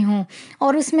कर रही हूँ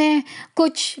और उसमें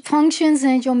कुछ फंक्शंस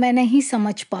हैं जो मैं नहीं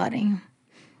समझ पा रही हूँ,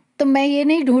 तो मैं ये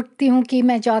नहीं ढूंढती हूँ कि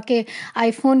मैं जाके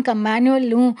आईफोन का मैनुअल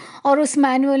लूँ और उस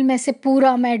मैनुअल में से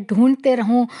पूरा मैं ढूंढते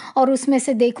रहूँ और उसमें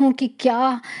से देखूँ कि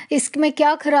क्या इसमें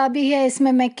क्या खराबी है,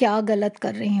 इसमें मैं क्या गलत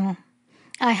कर रही हूँ।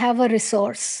 I have a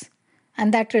resource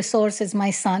and that resource is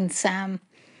my sun Sam.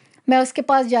 मैं उसके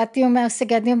पास जाती हूँ, मैं उससे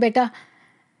कहती हूँ बेटा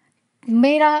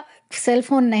मेरा सेल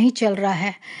फोन नहीं चल रहा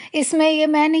है, इसमें ये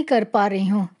मैं नहीं कर पा रही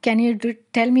हूँ, can you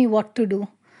tell me what to do.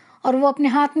 और वो अपने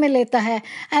हाथ में लेता है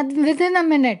and with in a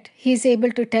minute he is able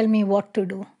to tell me what to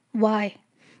do. Y?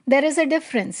 There is a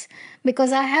difference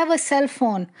because I have a cell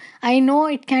phone. I know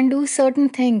it can do certain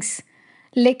things.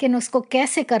 लेकिन उसको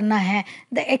कैसे करना है,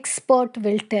 the expert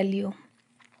will tell you.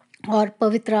 और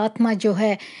पवित्र आत्मा जो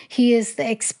है, he is the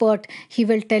expert. He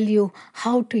will tell you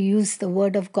how to use the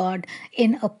word of God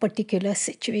in a particular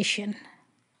situation.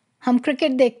 हम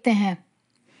क्रिकेट देखते हैं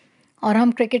और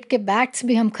हम क्रिकेट के बैट्स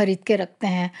भी हम खरीद के रखते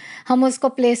हैं. हम उसको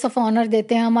प्लेस ऑफ ऑनर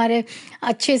देते हैं. हमारे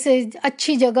अच्छे से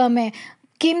अच्छी जगह में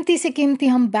कीमती से कीमती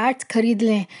हम बैट्स खरीद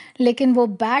लें, लेकिन वो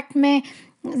बैट में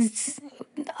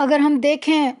अगर हम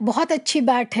देखें बहुत अच्छी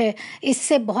बैट है,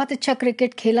 इससे बहुत अच्छा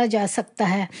क्रिकेट खेला जा सकता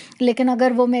है, लेकिन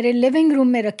अगर वो मेरे लिविंग रूम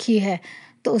में रखी है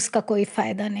तो उसका कोई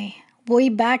फ़ायदा नहीं. वही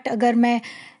बैट अगर मैं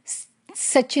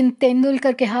सचिन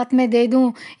तेंदुलकर के हाथ में दे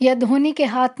दूं या धोनी के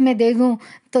हाथ में दे दूं,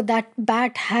 तो that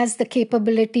bat has the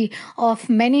capability of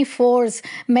many force,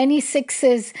 many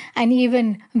sixes and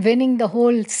even winning the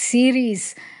whole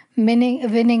series,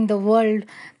 winning the world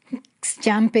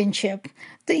championship.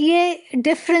 तो ये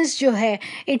डिफरेंस जो है,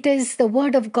 it is the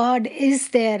word of God is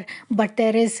there, but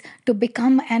there is to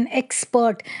become an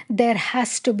expert, there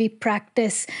has to be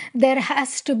practice, there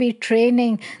has to be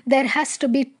training, there has to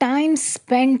be time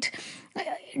spent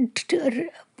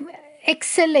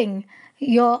excelling,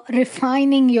 your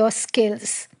refining your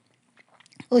skills.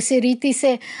 उसी रीति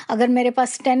से अगर मेरे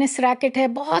पास tennis racket है,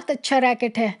 बहुत अच्छा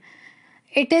racket है,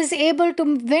 it is able to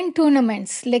win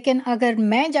tournaments, लेकिन अगर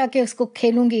मैं जाके उसको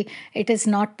खेलूँगी, it is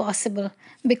not possible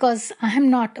because I am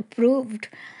not approved,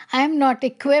 I am not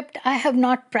equipped, I have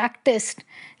not practised.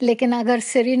 लेकिन अगर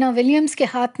सेरेना विलियम्स के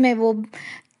हाथ में वो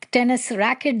टेनिस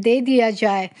रैकेट दे दिया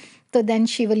जाए, so then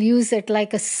she will use it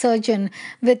like a surgeon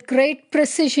with great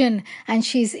precision, and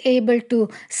she's able to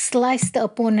slice the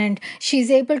opponent.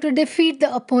 She's able to defeat the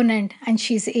opponent, and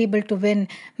she's able to win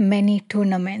many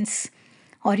tournaments.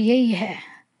 और यही है,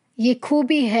 ये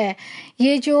खूबी है,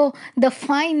 ये जो the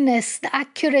fineness, the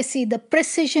accuracy, the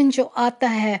precision जो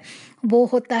आता है, वो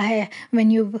होता है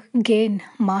when you gain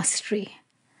mastery.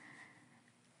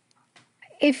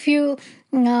 If you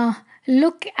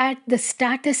look at the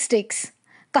statistics,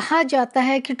 कहा जाता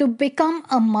है कि to become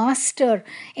a master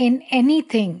in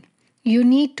anything, you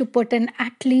need to put in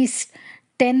at least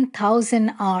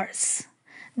 10,000 hours.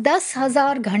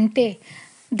 10,000 घंटे.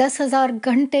 10,000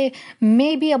 घंटे,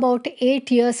 maybe about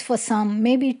 8 years for some,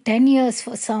 maybe 10 years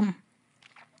for some.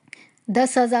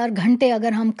 10,000 घंटे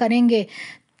अगर हम करेंगे,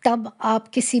 तब आप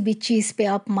किसी भी चीज़ पे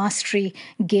आप मास्टरी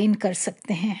गेन कर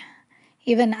सकते हैं.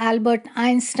 Even Albert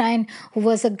Einstein, who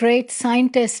was a great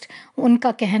scientist,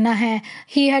 उनका कहना है,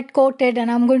 he had quoted, and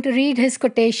I'm going to read his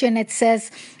quotation. It says,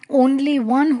 only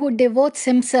one who devotes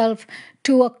himself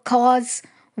to a cause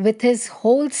with his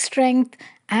whole strength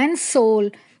and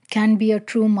soul can be a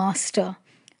true master.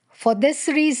 For this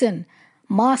reason,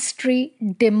 mastery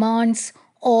demands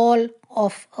all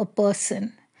of a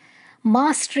person.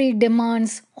 Mastery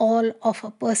demands all of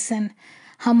a person.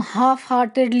 हम half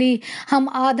heartedly, हम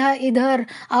आधा इधर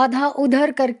आधा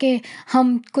उधर करके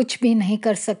हम कुछ भी नहीं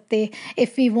कर सकते.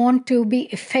 If we want to be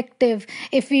effective,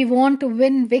 if we want to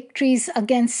win victories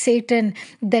against Satan,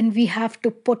 then we have to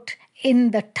put in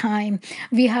the time.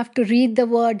 We have to read the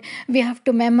word, we have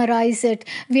to memorize it,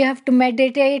 we have to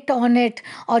meditate on it.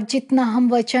 और जितना हम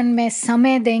वचन में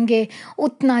समय देंगे,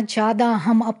 उतना ज़्यादा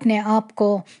हम अपने आप को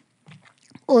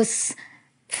उस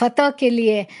फतह के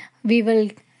लिए we will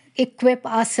equip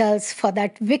ourselves for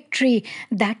that victory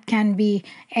that can be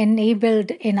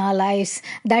enabled in our lives,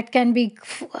 that can be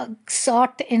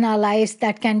sought in our lives,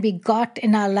 that can be got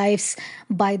in our lives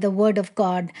by the word of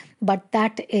God. But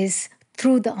that is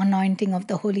through the anointing of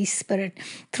the Holy Spirit,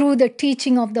 through the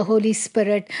teaching of the Holy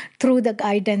Spirit, through the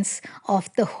guidance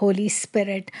of the Holy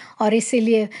Spirit. और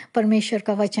इसीलिए परमेश्वर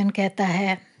का वचन कहता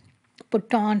है,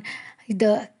 put on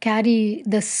carry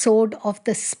the sword of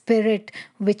the Spirit,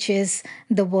 which is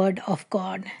the word of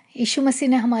God. यीशु मसीह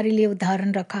ने हमारे लिए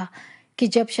उदाहरण रखा कि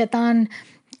जब शैतान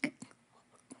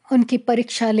उनकी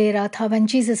परीक्षा ले रहा था, when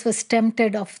Jesus was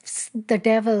tempted of the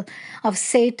devil, of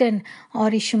Satan,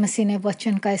 और यीशु मसीह ने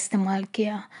वचन का इस्तेमाल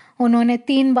किया. उन्होंने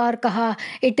 3 बार कहा,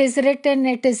 it is written,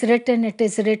 it is written, it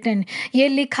is written. ये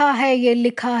लिखा है, ये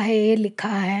लिखा है, ये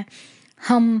लिखा है.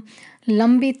 हम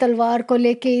लंबी तलवार को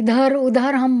लेके इधर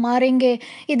उधर हम मारेंगे,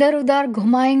 इधर उधर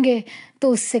घुमाएंगे, तो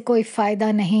उससे कोई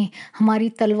फ़ायदा नहीं. हमारी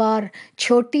तलवार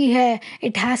छोटी है.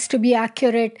 It has to be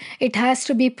accurate, it has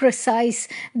to be precise,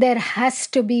 there has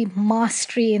to be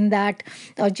mastery in that.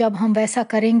 और जब हम वैसा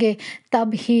करेंगे,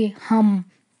 तब ही हम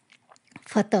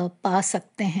फतह पा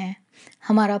सकते हैं.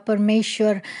 हमारा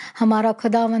परमेश्वर, हमारा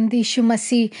खुदावंद यीशु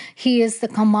मसीह, he is the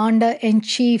commander in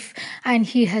chief, and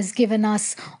he has given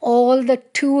us all the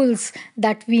tools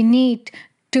that we need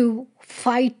to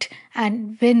fight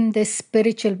and win this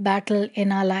spiritual battle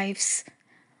in our lives.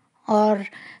 Or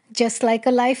just like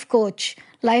a life coach,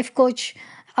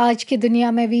 आज की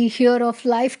दुनिया में we hear of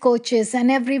life coaches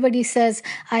and everybody says,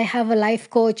 I have a life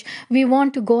coach. We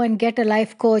want to go and get a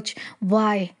life coach.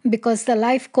 Why? Because the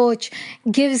life coach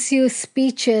gives you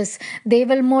speeches. They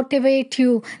will motivate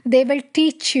you. They will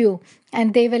teach you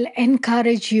and they will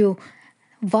encourage you.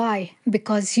 Why?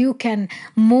 Because you can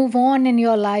move on in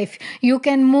your life. You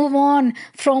can move on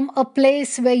from a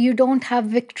place where you don't have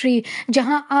victory,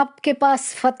 जहां आपके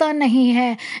पास फतह नहीं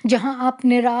है, जहां आप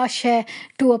निराश है,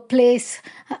 to a place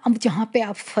जहां पे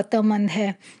आप फतहमंद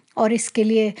है. और इसके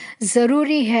लिए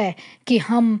ज़रूरी है कि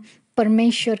हम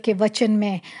परमेश्वर के वचन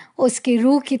में, उसकी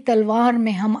रूह की तलवार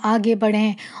में हम आगे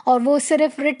बढ़ें. और वो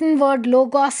सिर्फ रिटन वर्ड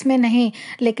लोगोस में नहीं,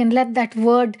 लेकिन let that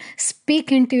word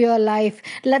speak into your life.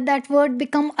 Let that word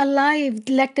become alive.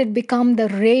 Let it become the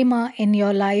rhema in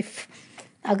your life.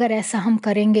 अगर ऐसा हम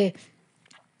करेंगे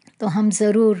तो हम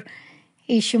ज़रूर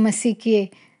यीशु मसीह के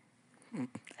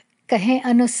कहे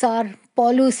अनुसार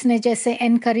पौलुस ने जैसे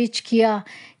एनकरेज किया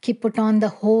कि put on the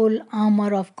whole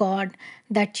armor of God,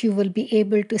 that you will be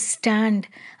able to stand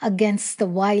against the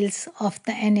wiles of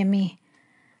the enemy.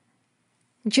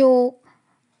 जो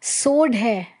sword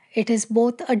है, it is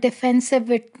both a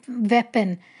defensive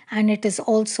weapon and it is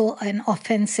also an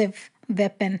offensive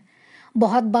weapon.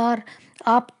 बहुत बार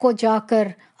आपको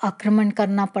जाकर आक्रमण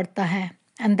करना पड़ता है,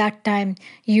 and that time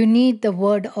you need the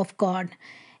word of God.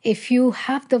 If you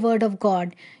have the word of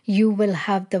God, you will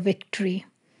have the victory.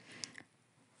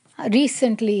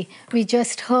 Recently, we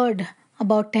just heard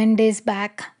about 10 days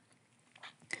back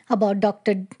about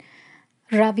Dr.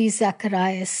 Ravi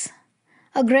Zacharias,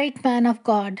 a great man of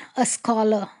God, a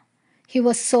scholar. He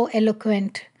was so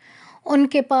eloquent.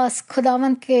 उनके पास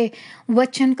खुदावंद के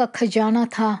वचन का खजाना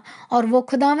था और वो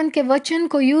खुदावंद के वचन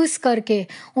को यूज़ करके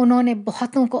उन्होंने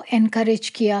बहुतों को एनकरेज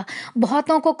किया,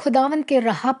 बहुतों को खुदावंद के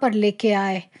राह पर लेके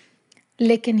आए.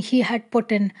 लेकिन he had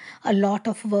put in a lot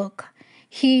of work.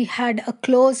 He had a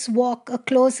close walk, a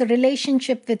close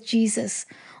relationship with Jesus.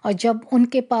 और जब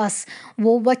उनके पास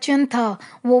वो वचन था,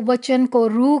 वो वचन को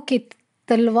रूह की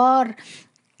तलवार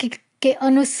के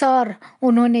अनुसार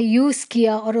उन्होंने यूज़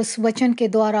किया और उस वचन के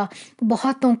द्वारा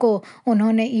बहुतों को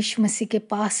उन्होंने यीशु मसीह के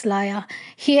पास लाया.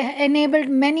 He enabled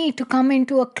many to come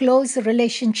into a close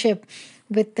relationship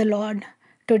with the Lord.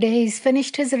 Today he's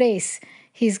finished his race.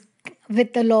 He's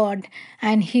with the Lord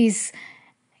and he's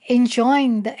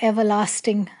enjoying the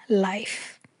everlasting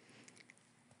life.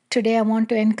 Today I want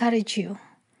to encourage you.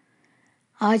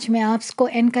 आज मैं आपको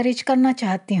encourage करना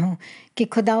चाहती हूँ कि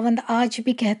खुदावंद आज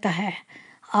भी कहता है,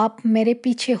 आप मेरे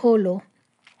पीछे हो लो.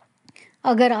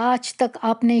 अगर आज तक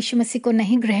आपने यीशु मसीह को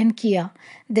नहीं ग्रहण किया,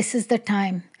 this is the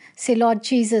time. Say, Lord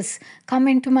Jesus, come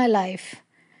into my life.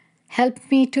 Help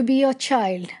me to be your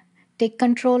child. Take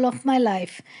control of my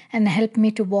life and help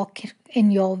me to walk in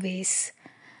your ways.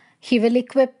 He will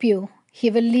equip you.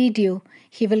 He will lead you.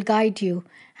 He will guide you.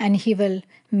 And he will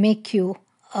make you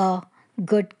a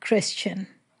good Christian.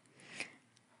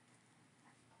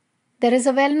 There is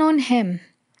a well-known hymn.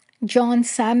 John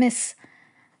Sammis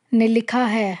ने लिखा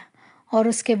है और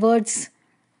उसके words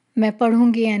मैं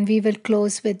पढ़ूंगी and we will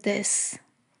close with this.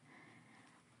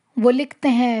 वो लिखते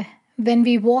हैं, when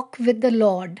we walk with the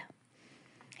Lord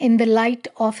in the light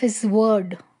of his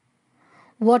word,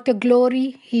 what a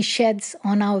glory he sheds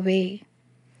on our way.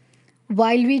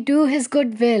 While we do his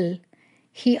good will,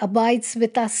 he abides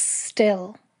with us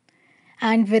still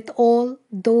and with all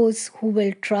those who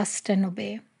will trust and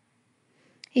obey.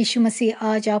 यीशु मसीह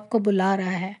आज आपको बुला रहा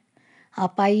है.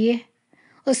 आप आइए,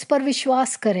 उस पर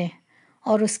विश्वास करें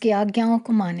और उसकी आज्ञाओं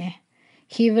को मानें.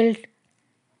 He will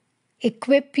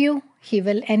equip you, he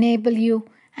will enable you,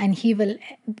 and he will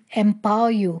empower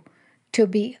you to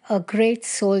be a great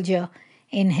soldier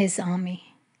in his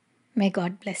army. May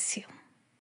God bless you.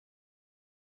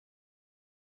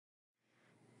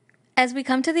 As we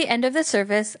come to the end of the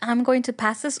service, I'm going to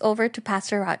pass this over to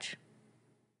Pastor Raj.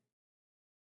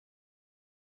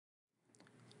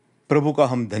 प्रभु का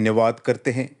हम धन्यवाद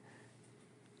करते हैं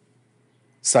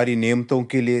सारी नेमतों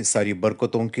के लिए, सारी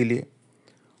बरकतों के लिए,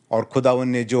 और खुदावन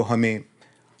ने जो हमें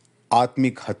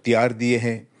आत्मिक हथियार दिए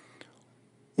हैं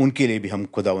उनके लिए भी हम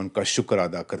खुदावन का शुक्र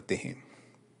अदा करते हैं.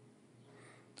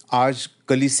 आज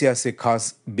कलीसिया से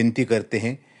खास विनती करते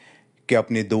हैं कि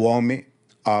अपने दुआओं में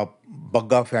आप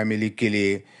बग्गा फैमिली के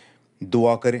लिए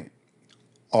दुआ करें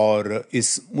और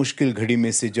इस मुश्किल घड़ी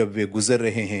में से जब वे गुजर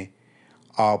रहे हैं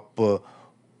आप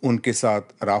उनके साथ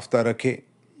राफ्ता रखें,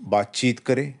 बातचीत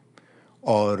करें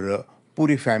और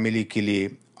पूरी फैमिली के लिए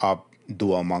आप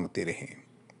दुआ मांगते रहें.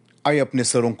 आइए अपने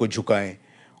सरों को झुकाएं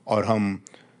और हम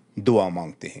दुआ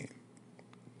मांगते हैं।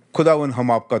 खुदावन,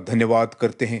 हम आपका धन्यवाद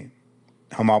करते हैं,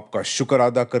 हम आपका शुक्र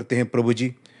अदा करते हैं प्रभु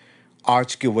जी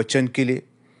आज के वचन के लिए।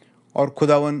 और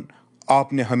खुदावन,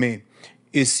 आपने हमें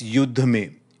इस युद्ध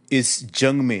में, इस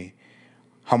जंग में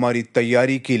हमारी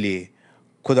तैयारी के लिए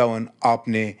खुदावन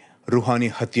आपने रूहानी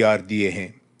हथियार दिए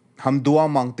हैं। हम दुआ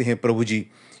मांगते हैं प्रभु जी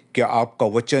कि आपका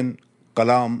वचन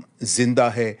कलाम जिंदा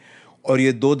है और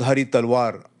ये दोधारी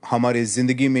तलवार हमारे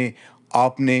ज़िंदगी में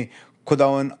आपने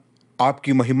खुदावन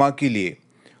आपकी महिमा के लिए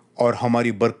और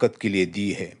हमारी बरकत के लिए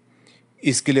दी है।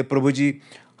 इसके लिए प्रभु जी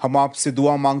हम आपसे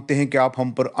दुआ मांगते हैं कि आप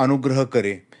हम पर अनुग्रह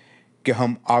करें कि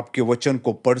हम आपके वचन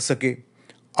को पढ़ सके,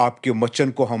 आपके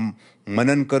वचन को हम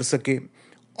मनन कर सके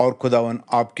और खुदावन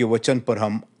आपके वचन पर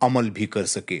हम अमल भी कर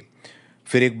सके।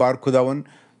 फिर एक बार खुदावन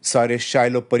सारे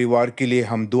शाइलो परिवार के लिए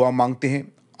हम दुआ मांगते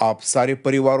हैं, आप सारे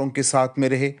परिवारों के साथ में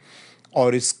रहे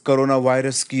और इस कोरोना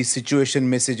वायरस की सिचुएशन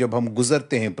में से जब हम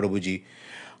गुजरते हैं प्रभु जी,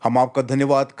 हम आपका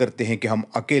धन्यवाद करते हैं कि हम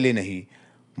अकेले नहीं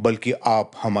बल्कि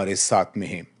आप हमारे साथ में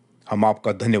हैं। हम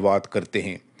आपका धन्यवाद करते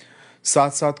हैं।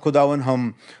 साथ साथ खुदावन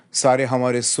हम सारे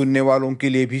हमारे सुनने वालों के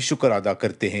लिए भी शुक्र अदा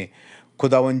करते हैं।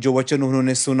 खुदावन जो वचन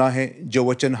उन्होंने सुना है, जो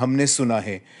वचन हमने सुना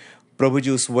है प्रभु जी,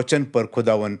 उस वचन पर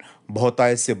खुदावन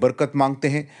बहुतायत से बरकत मांगते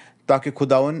हैं ताकि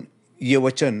खुदावन ये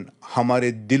वचन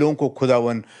हमारे दिलों को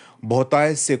खुदावन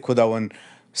बहुतायत से खुदावन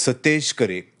सतेज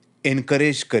करे,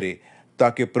 इनकरेज करे,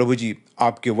 ताकि प्रभु जी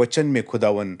आपके वचन में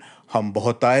खुदावन हम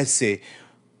बहुतायत से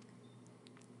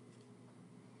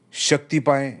शक्ति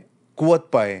पाएं, कुवत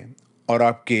पाएं और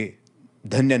आपके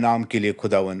धन्य नाम के लिए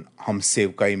खुदावन हम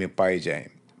सेवकाई में पाए जाएं।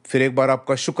 फिर एक बार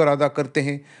आपका शुक्र अदा करते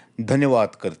हैं,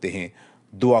 धन्यवाद करते हैं।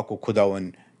 दुआ को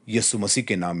खुदावन यीशु मसीह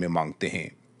के नाम में मांगते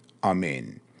हैं,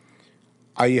 आमीन।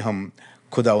 आइए हम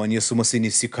खुदावन यीशु मसीह ने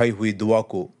सिखाई हुई दुआ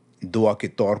को दुआ के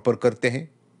तौर पर करते हैं।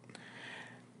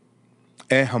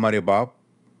 ऐ हमारे बाप,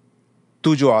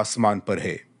 तू जो आसमान पर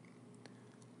है,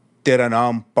 तेरा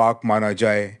नाम पाक माना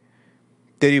जाए,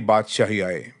 तेरी बादशाही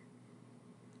आए,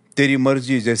 तेरी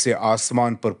मर्जी जैसे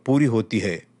आसमान पर पूरी होती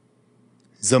है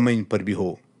जमीन पर भी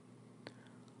हो।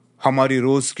 हमारी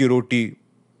रोज की रोटी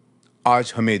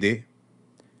आज हमें दे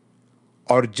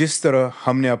और जिस तरह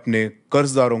हमने अपने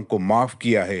कर्जदारों को माफ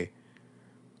किया है,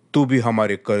 तू भी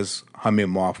हमारे कर्ज हमें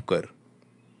माफ कर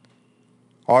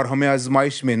और हमें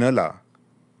आजमाइश में न ला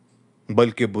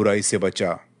बल्कि बुराई से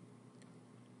बचा,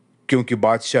 क्योंकि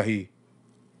बादशाही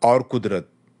और कुदरत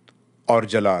और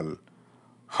जलाल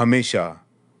हमेशा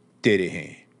तेरे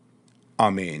हैं,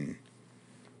 आमीन।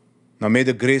 Now may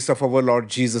the grace of our Lord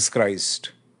Jesus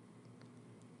Christ,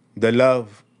 the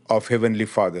love of Heavenly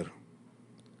Father,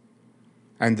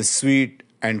 and the sweet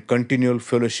and continual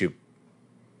fellowship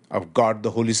of God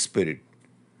the Holy Spirit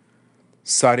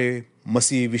सारे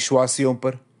मसीही विश्वासियों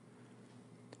पर,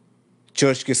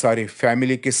 चर्च के सारे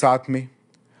फैमिली के साथ में,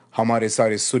 हमारे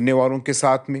सारे सुनने वालों के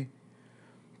साथ में,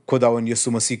 खुदावन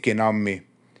यीशु मसीह के नाम में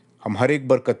हम हर एक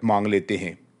बरकत मांग लेते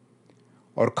हैं।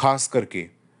 और ख़ास करके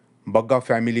बग्गा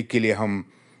फैमिली के लिए हम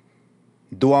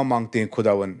दुआ मांगते हैं,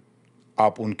 खुदावन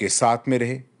आप उनके साथ में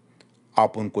रहे,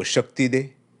 आप उनको शक्ति दे।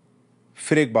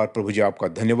 फिर एक बार प्रभु जी आपका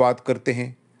धन्यवाद करते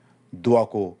हैं। दुआ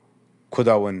को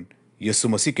खुदावन यीशु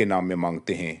मसीह के नाम में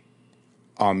मांगते हैं,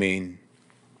 आमीन,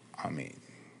 आमीन।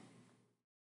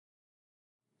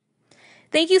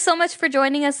 Thank you so much for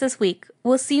joining us this week.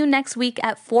 We'll see you next week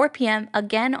at 4 p.m.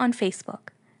 again on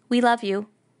Facebook. We love you.